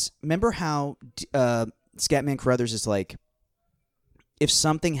that this. Remember how Scatman Crothers is like, if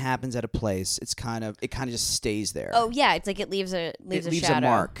something happens at a place, it kind of just stays there. Oh yeah, it's like it leaves a shadow. A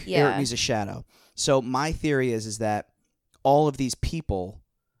mark. Yeah, It leaves a shadow. So my theory is that all of these people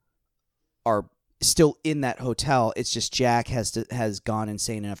are still in that hotel. It's just Jack has gone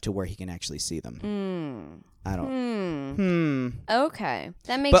insane enough to where he can actually see them. I don't. Okay,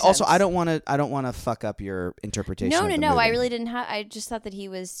 that makes. But sense. also, I don't want to fuck up your interpretation. No, of the no. movie. I really didn't have. I just thought that he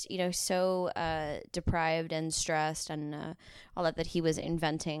was, so deprived and stressed and all that he was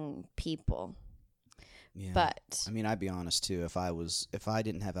inventing people. Yeah. But I mean, I'd be honest too. If I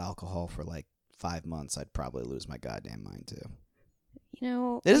didn't have alcohol for like 5 months, I'd probably lose my goddamn mind too.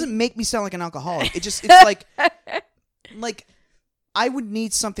 It doesn't make me sound like an alcoholic. It's like I would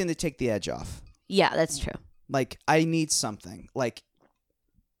need something to take the edge off. Yeah, that's true. Like I need something. Like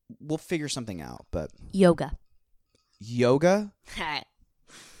we'll figure something out. But Yoga.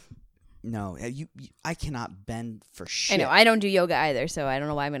 No, I cannot bend for shit. I know. I don't do yoga either, so I don't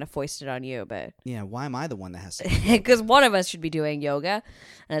know why I'm going to foist it on you. But Yeah, why am I the one that has to? because one of us should be doing yoga,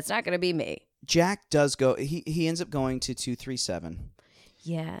 and it's not going to be me. Jack does go. He ends up going to 237.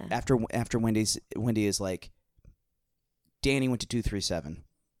 Yeah. After Wendy is like, Danny went to 237.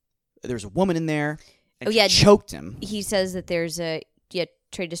 There's a woman in there. And she choked him. He says that there's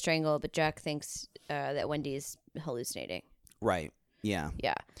tried to strangle, but Jack thinks that Wendy is hallucinating. Right. Yeah.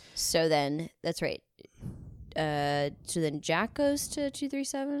 Yeah. So then that's right. So then Jack goes to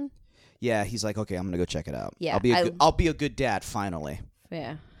 237. Yeah. He's like, okay, I'm gonna go check it out. Yeah, I'll be a good dad finally.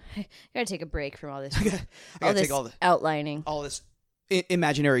 Yeah. I gotta take a break from all this. I gotta take all outlining. all this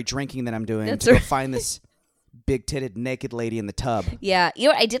imaginary drinking that I'm doing That's to go right. find this big-titted naked lady in the tub. Yeah.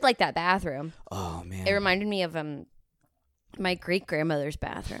 I did like that bathroom. Oh man. It reminded me of my great grandmother's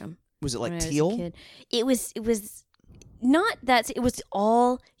bathroom. Was it when like I was a teal? kid. It was not that. It was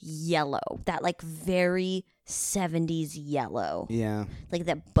all yellow. That like very 70s yellow. Yeah. Like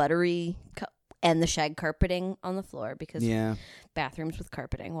that buttery and the shag carpeting on the floor, because Yeah. bathrooms with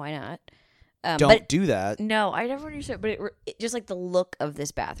carpeting. Why not? Don't do that. No, I never understood. But it just like the look of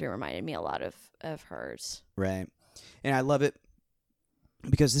this bathroom reminded me a lot of hers. Right. And I love it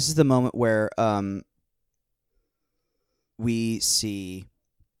because this is the moment where we see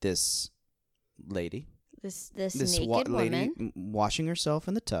this lady. This naked lady woman washing herself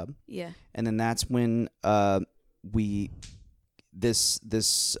in the tub. Yeah. And then that's when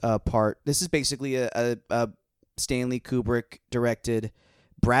this part. This is basically a Stanley Kubrick directed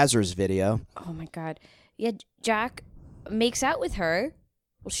Brazzers video. Oh my God. Yeah, Jack makes out with her.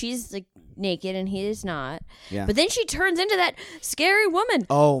 Well, she's like naked and he is not. Yeah. But then she turns into that scary woman.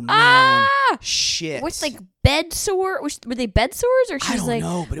 Oh man. Ah! Shit. With like bed sore. Were they bed sores or I she's don't like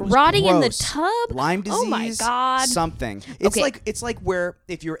know, but it was rotting in the gross. tub? Lyme disease. Oh my God. Something. It's like where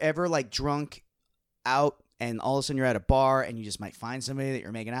if you're ever like drunk out and all of a sudden you're at a bar and you just might find somebody that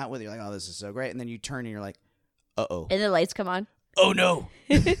you're making out with. You're like, oh, this is so great. And then you turn and you're like, uh-oh. And the lights come on. Oh, no.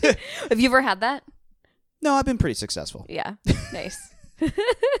 Have you ever had that? No, I've been pretty successful. Yeah. Nice.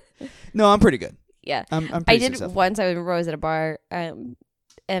 No, I'm pretty good. Yeah. I'm pretty I did successful. once. I was at a bar and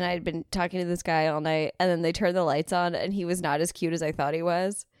I'd been talking to this guy all night and then they turned the lights on and he was not as cute as I thought he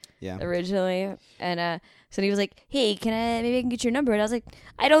was originally. And so he was like, hey, maybe I can get your number? And I was like,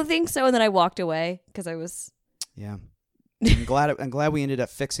 I don't think so. And then I walked away because I was... Yeah. I'm glad we ended up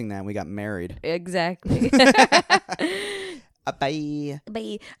fixing that and we got married. Exactly. Bye.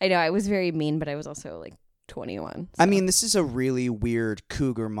 Bye. I know, I was very mean, but I was also like 21. I mean, this is a really weird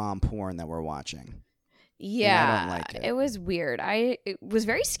cougar mom porn that we're watching. Yeah, I don't like it. It was weird. It was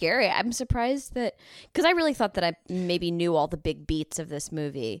very scary. I'm surprised that, because I really thought that I maybe knew all the big beats of this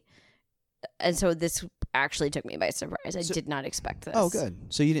movie, and so this actually took me by surprise. I did not expect this. Oh, good.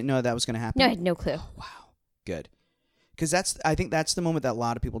 So you didn't know that was going to happen? No, I had no clue. Oh, wow, good. Because I think that's the moment that a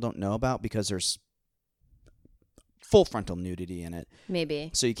lot of people don't know about because there's full frontal nudity in it. Maybe.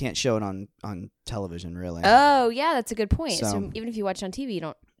 So you can't show it on television, really. Oh, yeah, that's a good point. So even if you watch on TV, you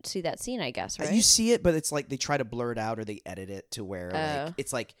don't see that scene, I guess, right? You see it, but it's like they try to blur it out or they edit it to where like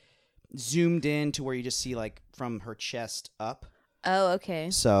it's like zoomed in to where you just see like from her chest up. Oh,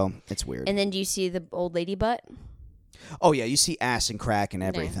 okay. So it's weird. And then do you see the old lady butt? Oh yeah, you see ass and crack and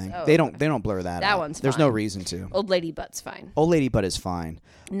everything. Oh, they don't blur that out. That one's There's fine. no reason to. Old lady butt's fine. Old lady butt is fine.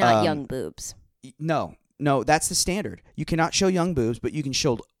 Not young boobs. No, that's the standard. You cannot show young boobs, but you can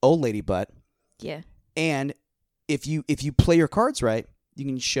show old lady butt. Yeah. And if you play your cards right, you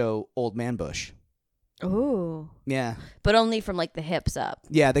can show old man bush. Ooh. Yeah. But only from like the hips up.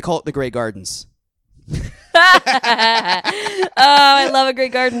 Yeah, they call it the Grey Gardens. Oh, I love a Grey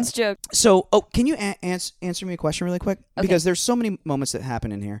Gardens joke. So, can you answer me a question really quick? Okay. Because there's so many moments that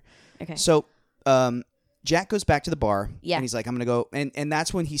happen in here. Okay. So, Jack goes back to the bar. Yeah. And he's like, I'm going to go. And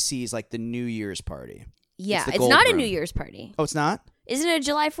that's when he sees like the New Year's party. Yeah. It's gold not room. a New Year's party. Oh, it's not? Isn't it a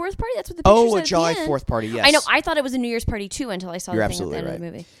July 4th party? That's what the picture said. Oh, a at July the end. 4th party, yes. I know. I thought it was a New Year's party too until I saw You're the thing at the end absolutely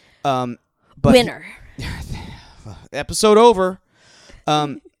of the movie. But Winner. Episode over.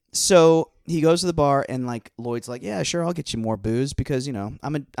 So he goes to the bar and like Lloyd's like, yeah, sure, I'll get you more booze because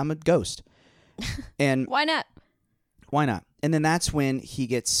I'm a ghost. And Why not? Why not? And then that's when he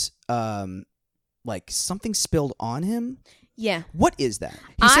gets like something spilled on him. Yeah. What is that?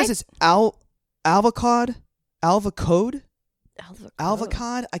 He says it's Alvacod. Alvacod?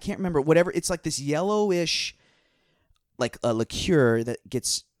 I can't remember. Whatever. It's like this yellowish, like a liqueur that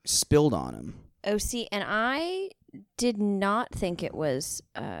gets spilled on him. Oh, see, and I did not think it was.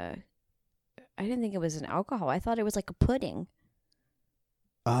 I didn't think it was an alcohol. I thought it was like a pudding.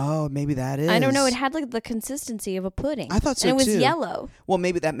 Oh, maybe that is. I don't know. It had like the consistency of a pudding. I thought so and it was too. yellow. Well,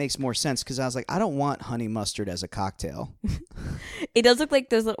 maybe that makes more sense because I was like, I don't want honey mustard as a cocktail. It does look like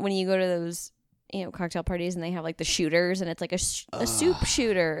those when you go to those, cocktail parties and they have like the shooters and it's like a soup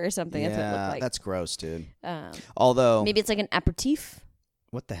shooter or something. Yeah, that's what it looked like. That's gross, dude. Although maybe it's like an aperitif.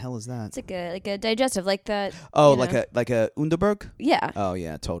 What the hell is that? It's like a digestive, like that. Oh, like a Underberg? Yeah. Oh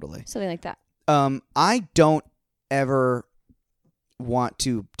yeah, totally. Something like that. I don't ever want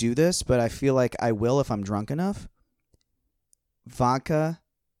to do this, but I feel like I will if I'm drunk enough. Vodka,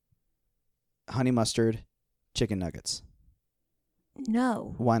 honey mustard, chicken nuggets.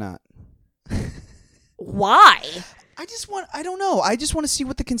 No. Why not? Why? I don't know. I just want to see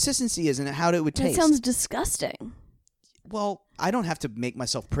what the consistency is and how it would taste. That sounds disgusting. Well, I don't have to make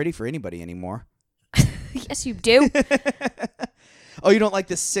myself pretty for anybody anymore. Yes, you do. Oh, you don't like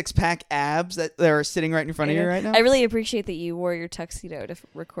the 6-pack abs that are sitting right in front of you right now? I really appreciate that you wore your tuxedo to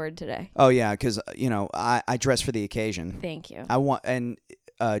record today. Oh, yeah, because, I dress for the occasion. Thank you.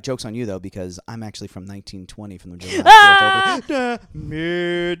 Joke's on you, though, because I'm actually from 1920 from the July 4th.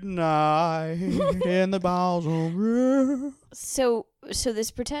 Midnight in the bowels of river. So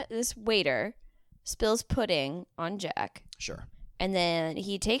this waiter spills pudding on Jack. Sure. And then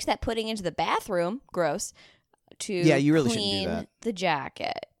he takes that pudding into the bathroom, gross, to you really clean shouldn't do that. The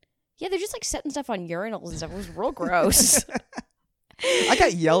jacket. Yeah, they're just like setting stuff on urinals and stuff. It was real gross. I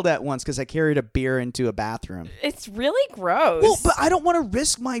got yelled at once because I carried a beer into a bathroom. It's really gross. Well, but I don't want to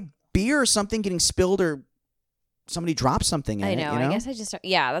risk my beer or something getting spilled or somebody drops something in I it. know. You know? I guess I just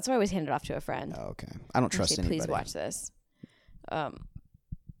yeah. That's why I always hand it off to a friend. Oh, okay. I don't trust Actually, anybody. please watch this.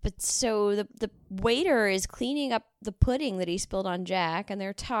 But so the waiter is cleaning up the pudding that he spilled on Jack, and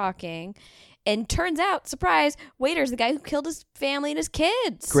they're talking. And turns out, surprise, waiter's the guy who killed his family and his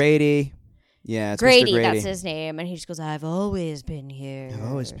kids. Grady. Yeah, it's Grady, Mr. Grady. that's his name. And he just goes, I've always been here. I've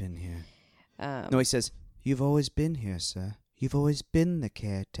always been here. No, he says, you've always been here, sir. You've always been the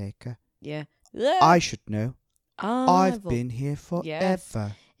caretaker. Yeah. I should know. I've been here forever. Yeah.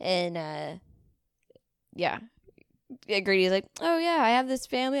 And, yeah. Grady's like, oh, yeah, I have this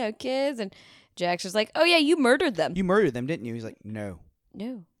family, I have kids. And Jack's just like, oh, yeah, you murdered them. You murdered them, didn't you? He's like, no.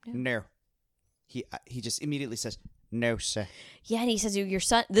 No. He just immediately says, no, sir. Yeah, and he says, your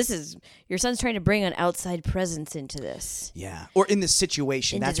son's trying to bring an outside presence into this. Yeah. Or in this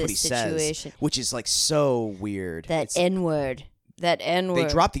situation. Into That's what he this says. situation. Which is like so weird. That N-word. They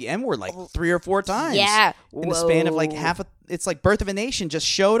dropped the N-word like 3 or 4 times. Yeah. In the span of like it's like Birth of a Nation just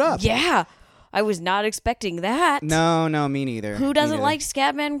showed up. Yeah. I was not expecting that. No, me neither. Who doesn't like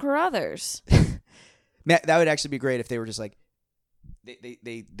Scatman Crothers? That would actually be great if they were just like,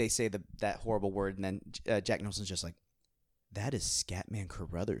 they say that horrible word, and then Jack Nicholson's just like, that is Scatman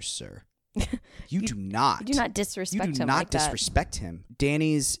Crothers, sir. You do not disrespect him. You do not disrespect him.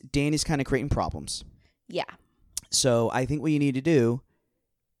 Danny's kind of creating problems. Yeah. So I think what you need to do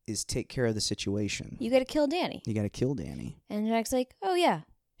is take care of the situation. You got to kill Danny. You got to kill Danny. And Jack's like, oh, yeah.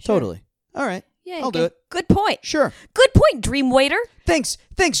 Sure. Totally. All right. Yeah, I'll do it. Good point. Sure. Good point, Dream Waiter. Thanks,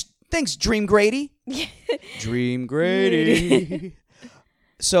 Dream Grady. Dream Grady.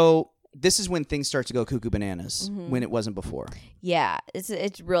 So this is when things start to go cuckoo bananas, when it wasn't before. Yeah,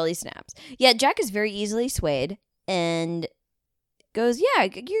 it really snaps. Yeah, Jack is very easily swayed and goes, yeah,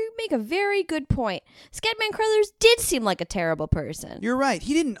 you make a very good point. Scatman Crothers did seem like a terrible person. You're right.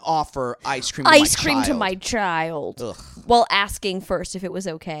 He didn't offer ice cream to my child. Ugh. While asking first if it was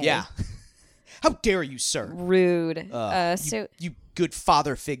okay. Yeah. How dare you, sir? Rude. You good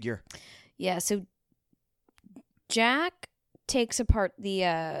father figure. Yeah, so Jack takes apart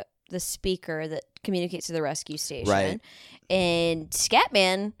the speaker that communicates to the rescue station. Right. And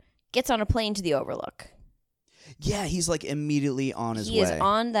Scatman gets on a plane to the Overlook. Yeah, he's like immediately on his way. He is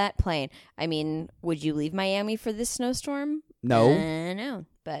on that plane. I mean, would you leave Miami for this snowstorm? No. No.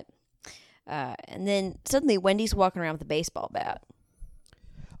 But, and then suddenly Wendy's walking around with a baseball bat.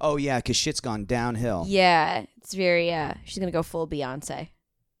 Oh, yeah, because shit's gone downhill. Yeah, it's very, she's going to go full Beyonce.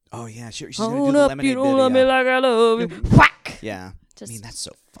 Oh, yeah, she's going to do the Lemonade video. Love me like I love you. Whack! Yeah. I mean, that's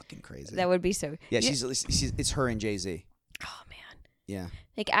so fucking crazy. That would be so. Yeah, it's her and Jay-Z. Oh, man. Yeah.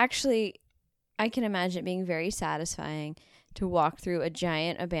 Like, actually, I can imagine it being very satisfying to walk through a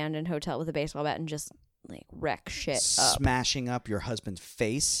giant abandoned hotel with a baseball bat and just, like, wreck shit up. Smashing up your husband's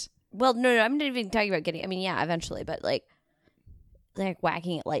face? Well, no, I'm not even talking about getting, I mean, yeah, eventually, but, like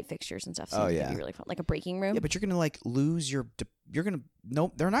whacking at light fixtures and stuff. Oh, yeah. It'd be really fun. Like a breaking room. Yeah, but you're going to, like, lose your...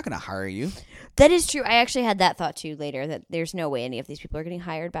 Nope, they're not going to hire you. That is true. I actually had that thought, too, later, that there's no way any of these people are getting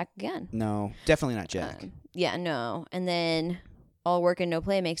hired back again. No, definitely not Jack. Yeah, no. And then all work and no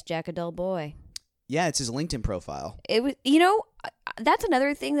play makes Jack a dull boy. Yeah, it's his LinkedIn profile. It was, that's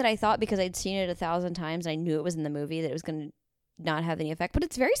another thing that I thought, because I'd seen it 1,000 times. I knew it was in the movie, that it was going to not have any effect, but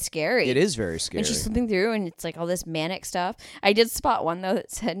it's very scary. It is very scary. And she's flipping through, and it's like all this manic stuff. I did spot one, though, that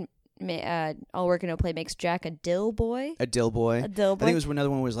said, all work and no play makes Jack a dill boy. A dill boy. A dill boy. I think it was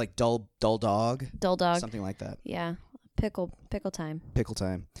another one was like dull dog. Dull dog. Something like that. Yeah. Pickle time. Pickle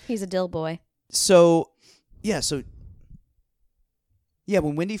time. He's a dill boy. So when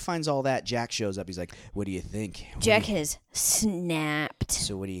Wendy finds all that, Jack shows up. He's like, what do you think? Jack has snapped.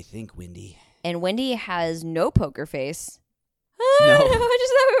 So what do you think, Wendy? And Wendy has no poker face. No. I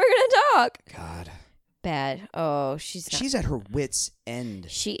just thought we were going to talk. God. Bad. Oh, she's at her wit's end.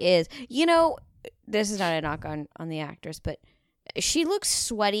 She is. This is not a knock on the actress, but she looks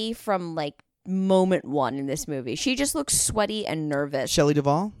sweaty from like moment one in this movie. She just looks sweaty and nervous. Shelley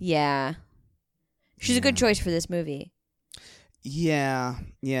Duvall? Yeah. She's a good choice for this movie. Yeah.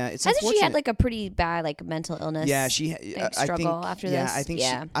 It's I think she had like a pretty bad like mental illness. Yeah, she struggle after this. Yeah, I think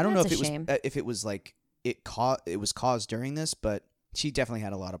I don't know if it was like it was caused during this, but she definitely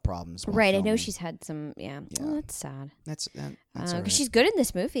had a lot of problems. Right, filming. I know she's had some. Yeah. Oh, that's sad. That's because she's good in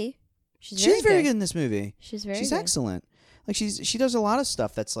this movie. She's very good in this movie. She's good. Excellent. Like she does a lot of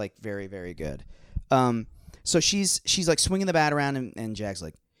stuff that's like very, very good. So she's like swinging the bat around, and Jack's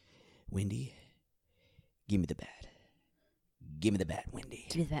like, Wendy, give me the bat. Give me the bat, Wendy.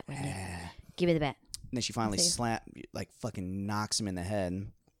 Give me the bat, Wendy. Give me the bat. then she finally fucking knocks him in the head.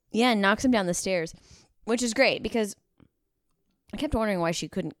 Yeah, and knocks him down the stairs, which is great because I kept wondering why she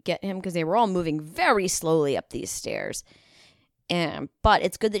couldn't get him because they were all moving very slowly up these stairs. But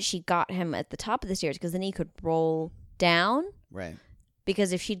it's good that she got him at the top of the stairs because then he could roll down. Right.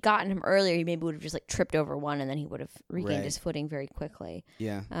 Because if she'd gotten him earlier, he maybe would have just like tripped over one and then he would have regained Right. his footing very quickly.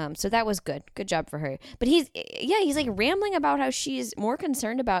 Yeah. So that was good. Good job for her. But he's like rambling about how she's more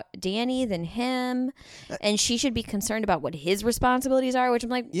concerned about Danny than him. And she should be concerned about what his responsibilities are, which I'm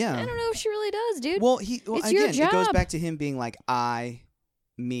like, Yeah. I don't know if she really does, dude. Well, It's your again, it goes job. back to him being like,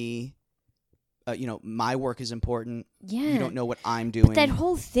 me, my work is important. Yeah. You don't know what I'm doing. But that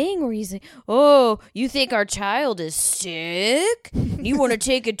whole thing where he's like, oh, you think our child is sick? You want to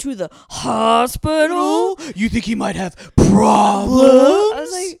take it to the hospital? You think he might have problems? I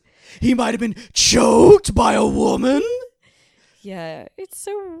was like, he might have been choked by a woman? yeah, it's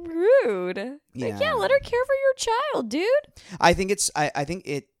so rude. Like, Yeah. let her care for your child, dude. I think it's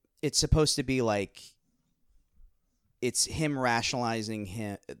supposed to be like it's him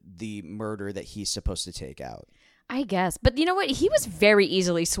rationalizing the murder that he's supposed to take out. I guess. But you know what? He was very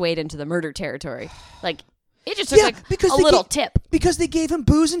easily swayed into the murder territory. Like, it just took a little tip. Because they gave him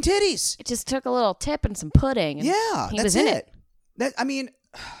booze and titties. It just took a little tip and some pudding. And Yeah, he that's was in it.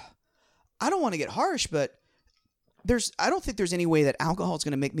 I don't want to get harsh, but I don't think there's any way that alcohol is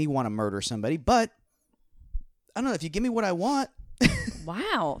going to make me want to murder somebody, but I don't know, if you give me what I want.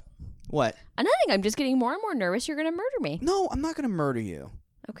 Wow. What? Another thing, I'm just getting more and more nervous you're going to murder me. No, I'm not going to murder you.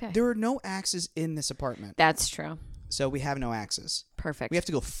 Okay. There are no axes in this apartment. That's true. So we have no axes. Perfect. We have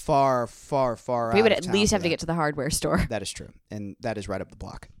to go far, far, far out. We would of at town least for have to that. get to the hardware store. That is true. And that is right up the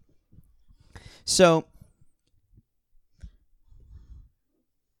block. So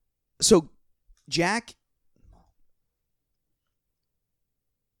Jack.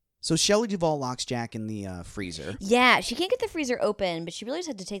 So Shelley Duvall locks Jack in the freezer. Yeah, she can't get the freezer open, but she really just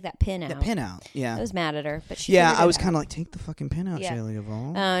had to take that pin out. The pin out. Yeah. I was mad at her, but she Yeah, figured I it was out. kind of like, take the fucking pin out, Yeah. Shelley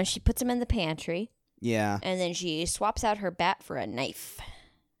Duvall. She puts him in the pantry, Yeah. and then she swaps out her bat for a knife.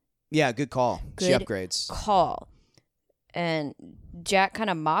 Yeah, good call. She Good upgrades. Call. And Jack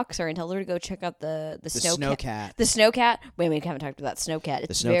kind of mocks her and tells her to go check out the snow cat. The snow cat. Wait, we haven't talked about snow cat.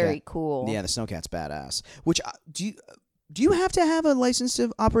 It's very cool. Yeah, the snow cat's badass. Which do you have to have a license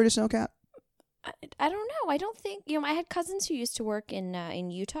to operate a snow cat? I don't know. I don't think I had cousins who used to work in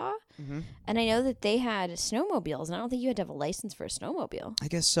Utah, and I know that they had snowmobiles, and I don't think you had to have a license for a snowmobile. I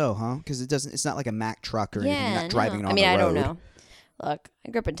guess so, huh? Because it's not like a Mack truck or anything. You're not driving it on I mean, the road. I don't know. Look, I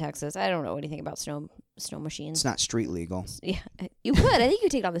grew up in Texas. I don't know anything about snow machines. It's not street legal. Yeah, you could. I think you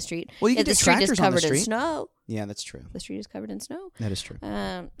could take it on the street. Well, you If can the get street is tractors on the covered in street. snow. Yeah, that's true. The street is covered in snow. That is true.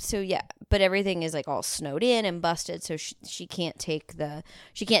 So yeah, but everything is like all snowed in and busted, so she can't take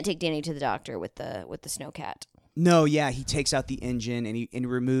Danny to the doctor with the snowcat. No, yeah, he takes out the engine and he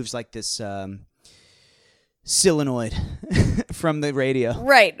removes like this solenoid from the radio.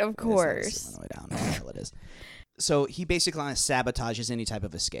 Right, of It's not a course. solenoid, I don't know what the hell it is. So he basically sabotages any type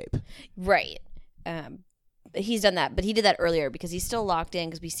of escape. Right. He's done that, but he did that earlier because he's still locked in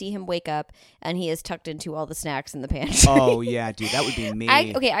because we see him wake up and he is tucked into all the snacks in the pantry. Oh yeah, dude, that would be me.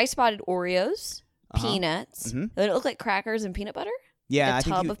 I spotted Oreos, peanuts. Mhm. It looked like crackers and peanut butter. Yeah, a I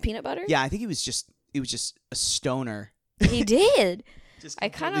think tub of peanut butter. Yeah, I think he was just a stoner. He did. Just I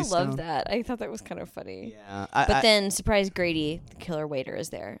kind completely of loved stoned. that. I thought that was kind of funny. Yeah, But then, surprise, Grady, the killer waiter, is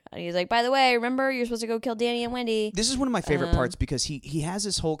there. And he's like, by the way, remember, you're supposed to go kill Danny and Wendy. this is one of my favorite parts because he has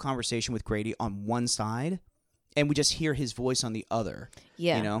this whole conversation with Grady on one side, and we just hear his voice on the other.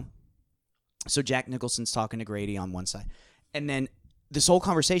 Yeah. You know? So Jack Nicholson's talking to Grady on one side. And then this whole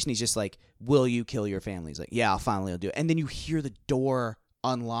conversation, he's just like, will you kill your family? He's like, yeah, I'll finally do it. And then you hear the door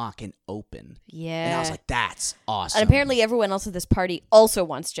unlock and open. Yeah. And I was like, that's awesome. And apparently everyone else at this party also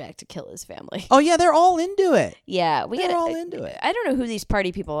wants Jack to kill his family. Oh, yeah, they're all into it. Yeah. They're all into it. I don't know who these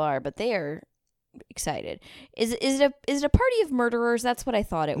party people are, but they are excited. Is it a party of murderers? That's what I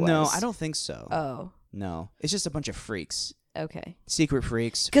thought it was. No, I don't think so. Oh. No. It's just a bunch of freaks. Okay. Secret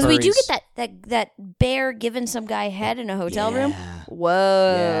freaks. Because we do furries. get that bear giving some guy head in a hotel room. Yeah.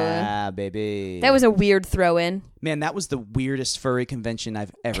 Whoa. Yeah, baby. That was a weird throw in. Man, that was the weirdest furry convention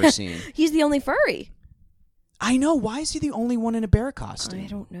I've ever seen. He's the only furry. I know. Why is he the only one in a bear costume? I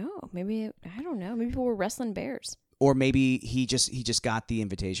don't know. Maybe people were wrestling bears. Or maybe he just got the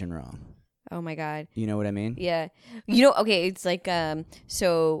invitation wrong. Oh my god. You know what I mean? Yeah. Okay, it's like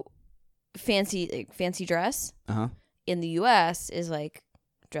so fancy dress Uh-huh. in the US is like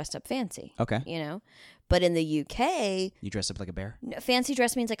dressed up fancy. Okay. But in the UK, You dress up like a bear? fancy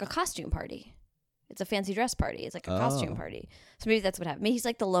dress means like a costume party. It's a fancy dress party. It's like a Oh. costume party. So maybe that's what happened. Maybe he's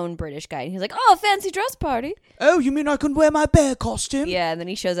like the lone British guy. And he's like, oh, fancy dress party. Oh, you mean I can wear my bear costume? Yeah, and then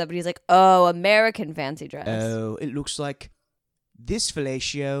he shows up and he's like, oh, American fancy dress. Oh, it looks like this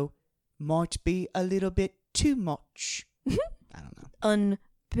fellatio might be a little bit too much. I don't know.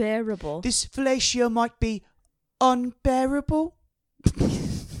 Unbearable. This fellatio might be unbearable.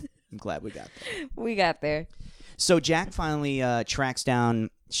 I'm glad we got that. We got there. So Jack finally tracks down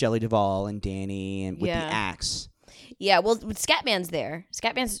Shelley Duvall and Danny and with Yeah. the axe. Yeah, well, Scatman's there.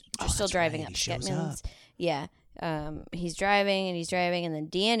 Scatman's Oh, still that's driving right. up. He shows Scatman's, yeah. He's driving, and then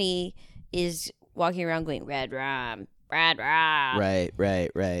Danny is walking around going, red rum,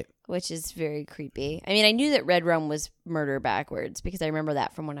 Right. which is very creepy. I mean, I knew that red rum was murder backwards because I remember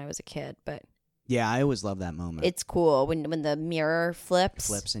that from when I was a kid, but Yeah, I always love that moment. it's cool when the mirror flips.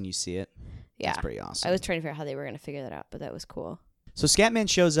 Flips and you see it. Yeah. It's pretty awesome. I was trying to figure out how they were going to figure that out, but that was cool. So Scatman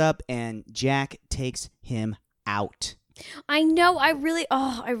shows up and Jack takes him out. I know. I really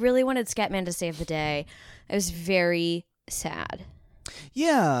wanted Scatman to save the day. I was very sad.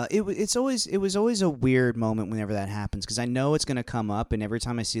 Yeah, it was always a weird moment whenever that happens because I know it's going to come up, and every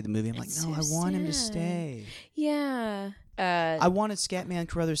time I see the movie, I'm like, It's no, so I want him to sad. stay. Yeah. I wanted Scatman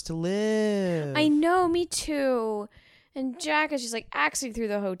Crothers to live. I know, me too. And Jack is just like axing through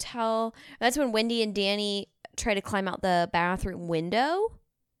the hotel. That's when Wendy and Danny try to climb out the bathroom window.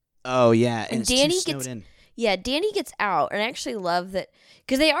 Oh yeah, And it's Danny too snowed gets- in. Yeah, Danny gets out, and I actually love that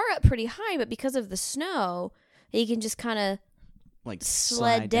because they are up pretty high, but because of the snow, he can just kind of Like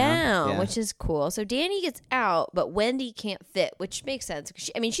sled down, Yeah. which is cool. So Danny gets out, but Wendy can't fit, which makes sense.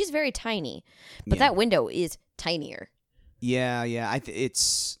 She's very tiny, but Yeah. that window is tinier. Yeah. It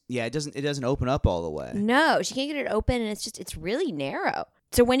doesn't open up all the way. No, she can't get it open, and it's really narrow.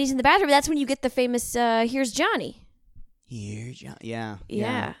 So Wendy's in the bathroom. That's when you get the famous "Here's Johnny." Here, John. Yeah.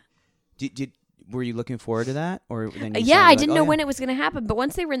 Yeah. Were you looking forward to that, or then you Yeah, saw it, I like, didn't oh, know yeah. when it was going to happen, but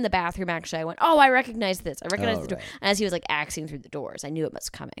once they were in the bathroom, actually, I went, "Oh, I recognize this. I recognize Oh, the door." right. And as he was like axing through the doors, I knew it was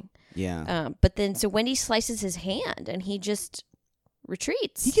coming. Yeah. But then, so Wendy slices his hand, and he just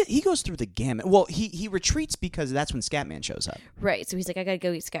retreats. He goes through the gamut. Well, he retreats because that's when Scatman shows up. Right. So he's like, "I gotta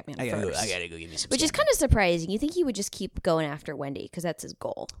go get Scatman first. I gotta go give me some. Which is Scatman. kind of surprising. You think he would just keep going after Wendy because that's his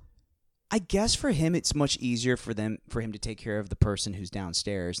goal. I guess for him, it's much easier for him to take care of the person who's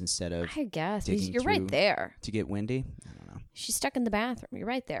downstairs instead of I guess. digging You're right through- there. to get Wendy. I don't know. She's stuck in the bathroom. You're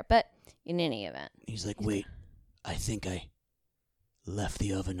right there. But in any event. He's like, wait, I think I left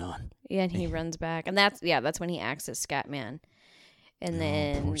the oven on. Yeah, and he runs back. And that's when he acts as Scatman. And Oh,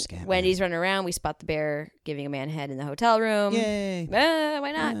 then poor Scatman. Wendy's running around. We spot the bear giving a man head in the hotel room. Yay!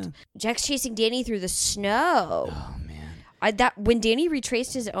 Why not? Yeah. Jack's chasing Danny through the snow. Oh man, When Danny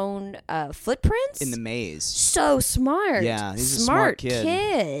retraced his own footprints in the maze. so smart. Yeah, he's a smart kid.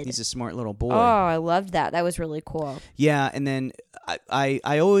 kid. He's a smart little boy. Oh, I loved that. That was really cool. Yeah, and then I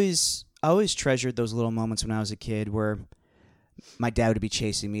always treasured those little moments when I was a kid where my dad would be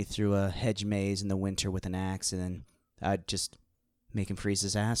chasing me through a hedge maze in the winter with an axe, and then I'd just make him freeze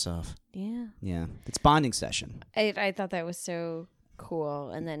his ass off. Yeah. Yeah, it's bonding session. I thought that was so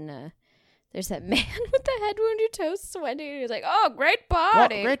cool. And then there's that man with the head wound who toasts Wendy. He's like, "Oh, great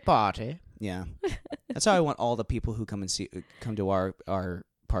party." party. Yeah, that's how I want all the people who come to our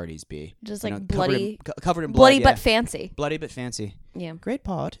parties be. Just You like know, bloody, covered in blood, bloody yeah. but fancy. Bloody but fancy. Yeah. Great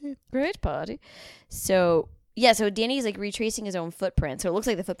party. Great party. So Danny's like retracing his own footprint. So it looks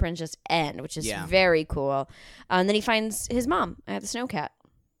like the footprints just end, which is Yeah. very cool. And then he finds his mom at the snowcat.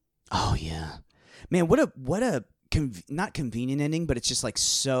 Oh yeah, man! What a not convenient ending, but it's just like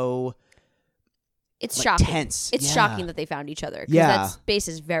so. It's Like, shocking. tense. It's Yeah. shocking that they found each other. 'Cause Yeah. that space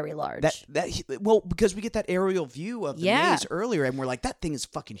is very large. Because we get that aerial view of the Yeah. maze earlier, and we're like, that thing is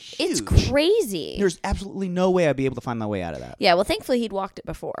fucking huge. it's crazy. There's absolutely no way I'd be able to find my way out of that. Yeah, well, thankfully he'd walked it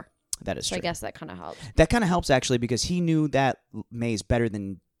before. That is So true. I guess that kind of helped. That kind of helps actually because he knew that maze better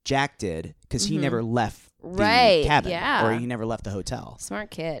than Jack did because he never left the Right, cabin yeah. or he never left the hotel.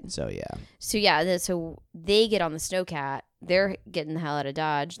 Smart kid. So yeah, So they get on the snowcat. They're getting the hell out of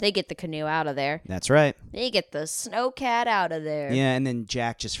Dodge. They get the canoe out of there. that's right. They get the snowcat out of there. Yeah, and then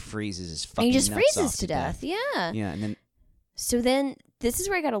Jack just freezes his fucking And he just nuts freezes off to death. Yeah. Yeah, and then So then this is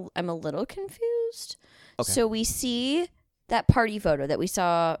where I'm a little confused. Okay. So we see that party photo that we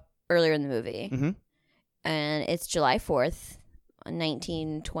saw earlier in the movie. Mhm. And it's July 4th,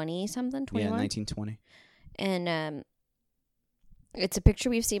 1920 something, 21. yeah, 1920. And it's a picture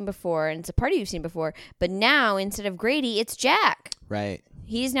we've seen before, and it's a party we've seen before. But now, instead of Grady, it's Jack. Right,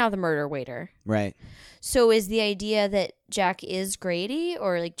 He's now the murder waiter. right. So is the idea that Jack is Grady,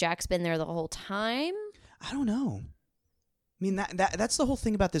 or like Jack's been there the whole time? I don't know. I mean that's the whole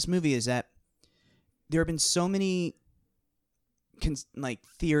thing about this movie is that there have been so many like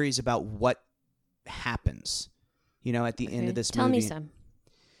theories about what happens, you know, at the end of this Tell movie. me some.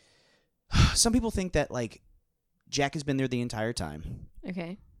 Some people think that like Jack has been there the entire time.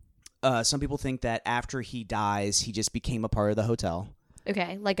 Okay. Some people think that after he dies, he just became a part of the hotel.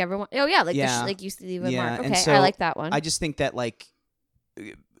 Okay, like everyone. Oh yeah, like Yeah. like you see with Yeah, Mark. and Okay, so I like that one. I just think that like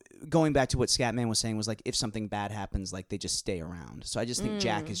going back to what Scatman was saying was like if something bad happens, like they just stay around. So I just think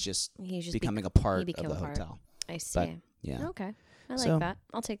Jack is just He's just becoming a part he of became the a part. hotel. I see. But yeah, Okay, I like So- that.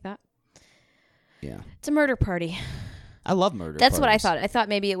 I'll take that. yeah, It's a murder party. I love murder. That's what I parties. thought. I thought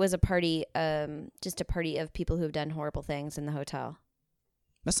maybe it was a party, just a party of people who have done horrible things in the hotel.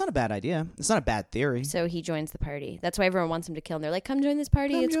 That's not a bad idea. It's not a bad theory. So he joins the party. That's why everyone wants him to kill him. They're like, "Come join this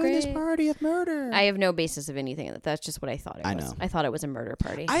party. Come it's join great." this party of murder. I have no basis of anything in that. That's just what I thought it I was. know. I thought it was a murder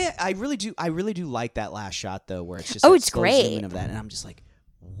party. I really do like that last shot though, where it's just Oh, that it's slow great. zoom in of that, and I'm just like,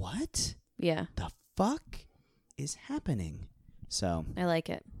 what yeah, the fuck is happening? So I like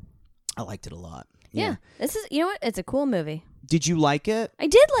it. I liked it a lot. Yeah. This is, you know what? It's a cool movie. Did you like it? I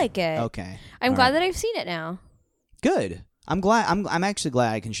did like it. Okay. I'm All glad right. that I've seen it now. Good. I'm glad. I'm actually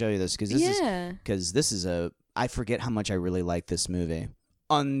glad I can show you this because Yeah. this is a. I forget how much I really like this movie.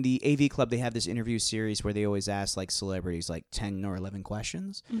 On the AV Club, they have this interview series where they always ask like celebrities like 10 or 11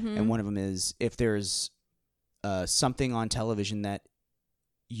 questions, Mm-hmm. and one of them is if there's something on television that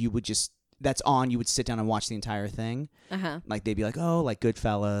you would just that's on, you would sit down and watch the entire thing. Uh-huh. Like they'd be like, oh, like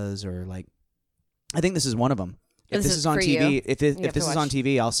Goodfellas or like. I think this is one of them. If this is on for TV, you. if have this to is on watch.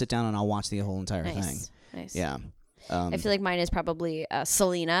 TV, I'll sit down and I'll watch the whole entire thing. Nice. Yeah. I feel like mine is probably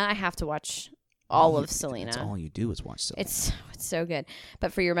Selena. I have to watch all of Selena. That's all you do is watch Selena. It's so good.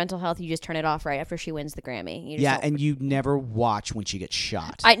 But for your mental health, you just turn it off right after she wins the Grammy. You just Yeah, don't- and you never watch when she gets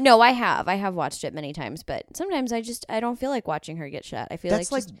shot. I have watched it many times, but sometimes I don't feel like watching her get shot. I feel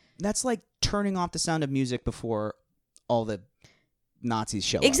That's like turning off the Sound of Music before all the Nazis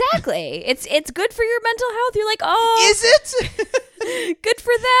show up. exactly. It's good for your mental health. You're like, oh, Is it? good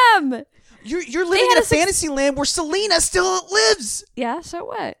for them. You're living had in a a suc- fantasy land where Selena still lives. Yeah. So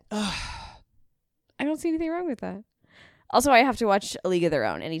what? I don't see anything wrong with that. Also, I have to watch A League of Their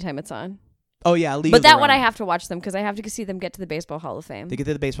Own anytime it's on. Oh yeah, League But of Their that one I Own. have to watch them because I have to see them get to the Baseball Hall of Fame. They get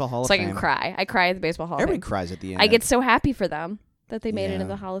to the Baseball Hall So of I Fame. can cry. I cry at the Baseball Hall of Everybody Fame. cries at the end. I get so happy for them that they made it Yeah. into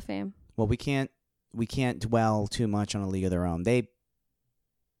the Hall of Fame. Well, we can't dwell too much on A League of Their Own.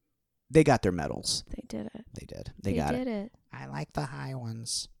 They got their medals. They did it. They did. They got did it. it. I like the high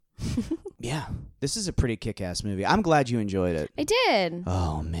ones. Yeah, this is a pretty kick-ass movie. I'm glad you enjoyed it. I did.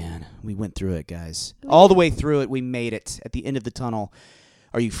 Oh man, we went through it, guys. All the way through it, we made it. At the end of the tunnel.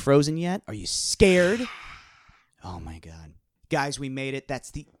 Are you frozen yet? Are you scared? Oh my god. Guys, we made it. That's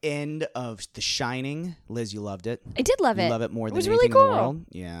the end of The Shining. Liz, you loved it. I did love You it. love it more It than was anything really in the cool. world.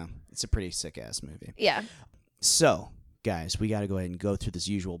 Yeah, it's a pretty sick-ass movie. Yeah. So, guys, we got to go ahead and go through this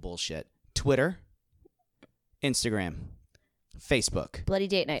usual bullshit. Twitter, Instagram, Facebook. Bloody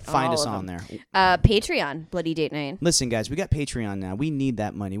Date Night. Find all us of on them. there. Patreon. Bloody Date Night. Listen, guys, we got Patreon now. We need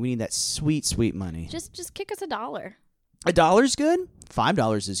that money. We need that sweet, sweet money. Just kick us $1. $1 good.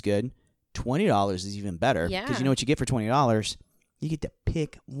 $5 is good. $20 is even better. Yeah. Because you know what you get for $20? You get to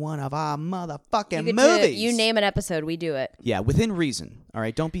pick one of our motherfucking You get movies. to- you name an episode, we do it. Yeah, within reason. All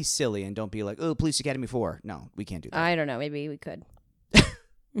right, don't be silly and don't be like, oh, Police Academy 4. No, we can't do that. I don't know. Maybe we could.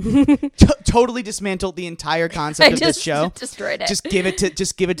 Totally dismantled the entire concept of this show. Destroyed it. Just give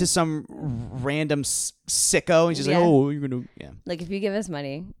it to some random sicko and just Yeah. like, oh, you're gonna, yeah. Like if you give us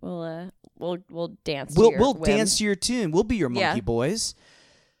money, we'll dance. We'll to your whim. dance to your tune. We'll be your monkey Yeah. boys,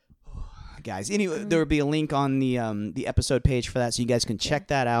 guys. Anyway, there will be a link on the episode page for that, so you guys can check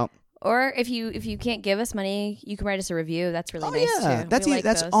that out. Or if you can't give us money, you can write us a review. That's really nice too. That's We like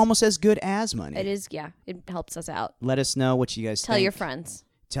that's those. almost as good as money. It is. Yeah, it helps us out. Let us know what you guys Tell think. your friends.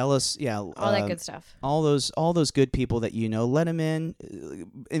 Tell us, yeah, All that good stuff. all those good people that you know. Let them in,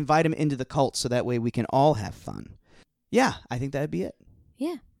 invite them into the cult, so that way we can all have fun. Yeah, I think that'd be it.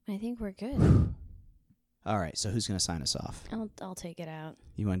 Yeah, I think we're good. All right, so who's gonna sign us off? I'll take it out.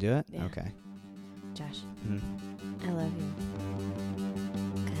 You want to do it? Yeah. Okay. Josh, Hmm. I love you.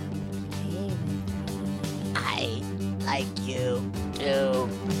 Come play with me. I like you too.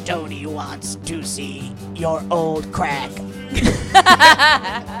 Tony wants to see your old crack.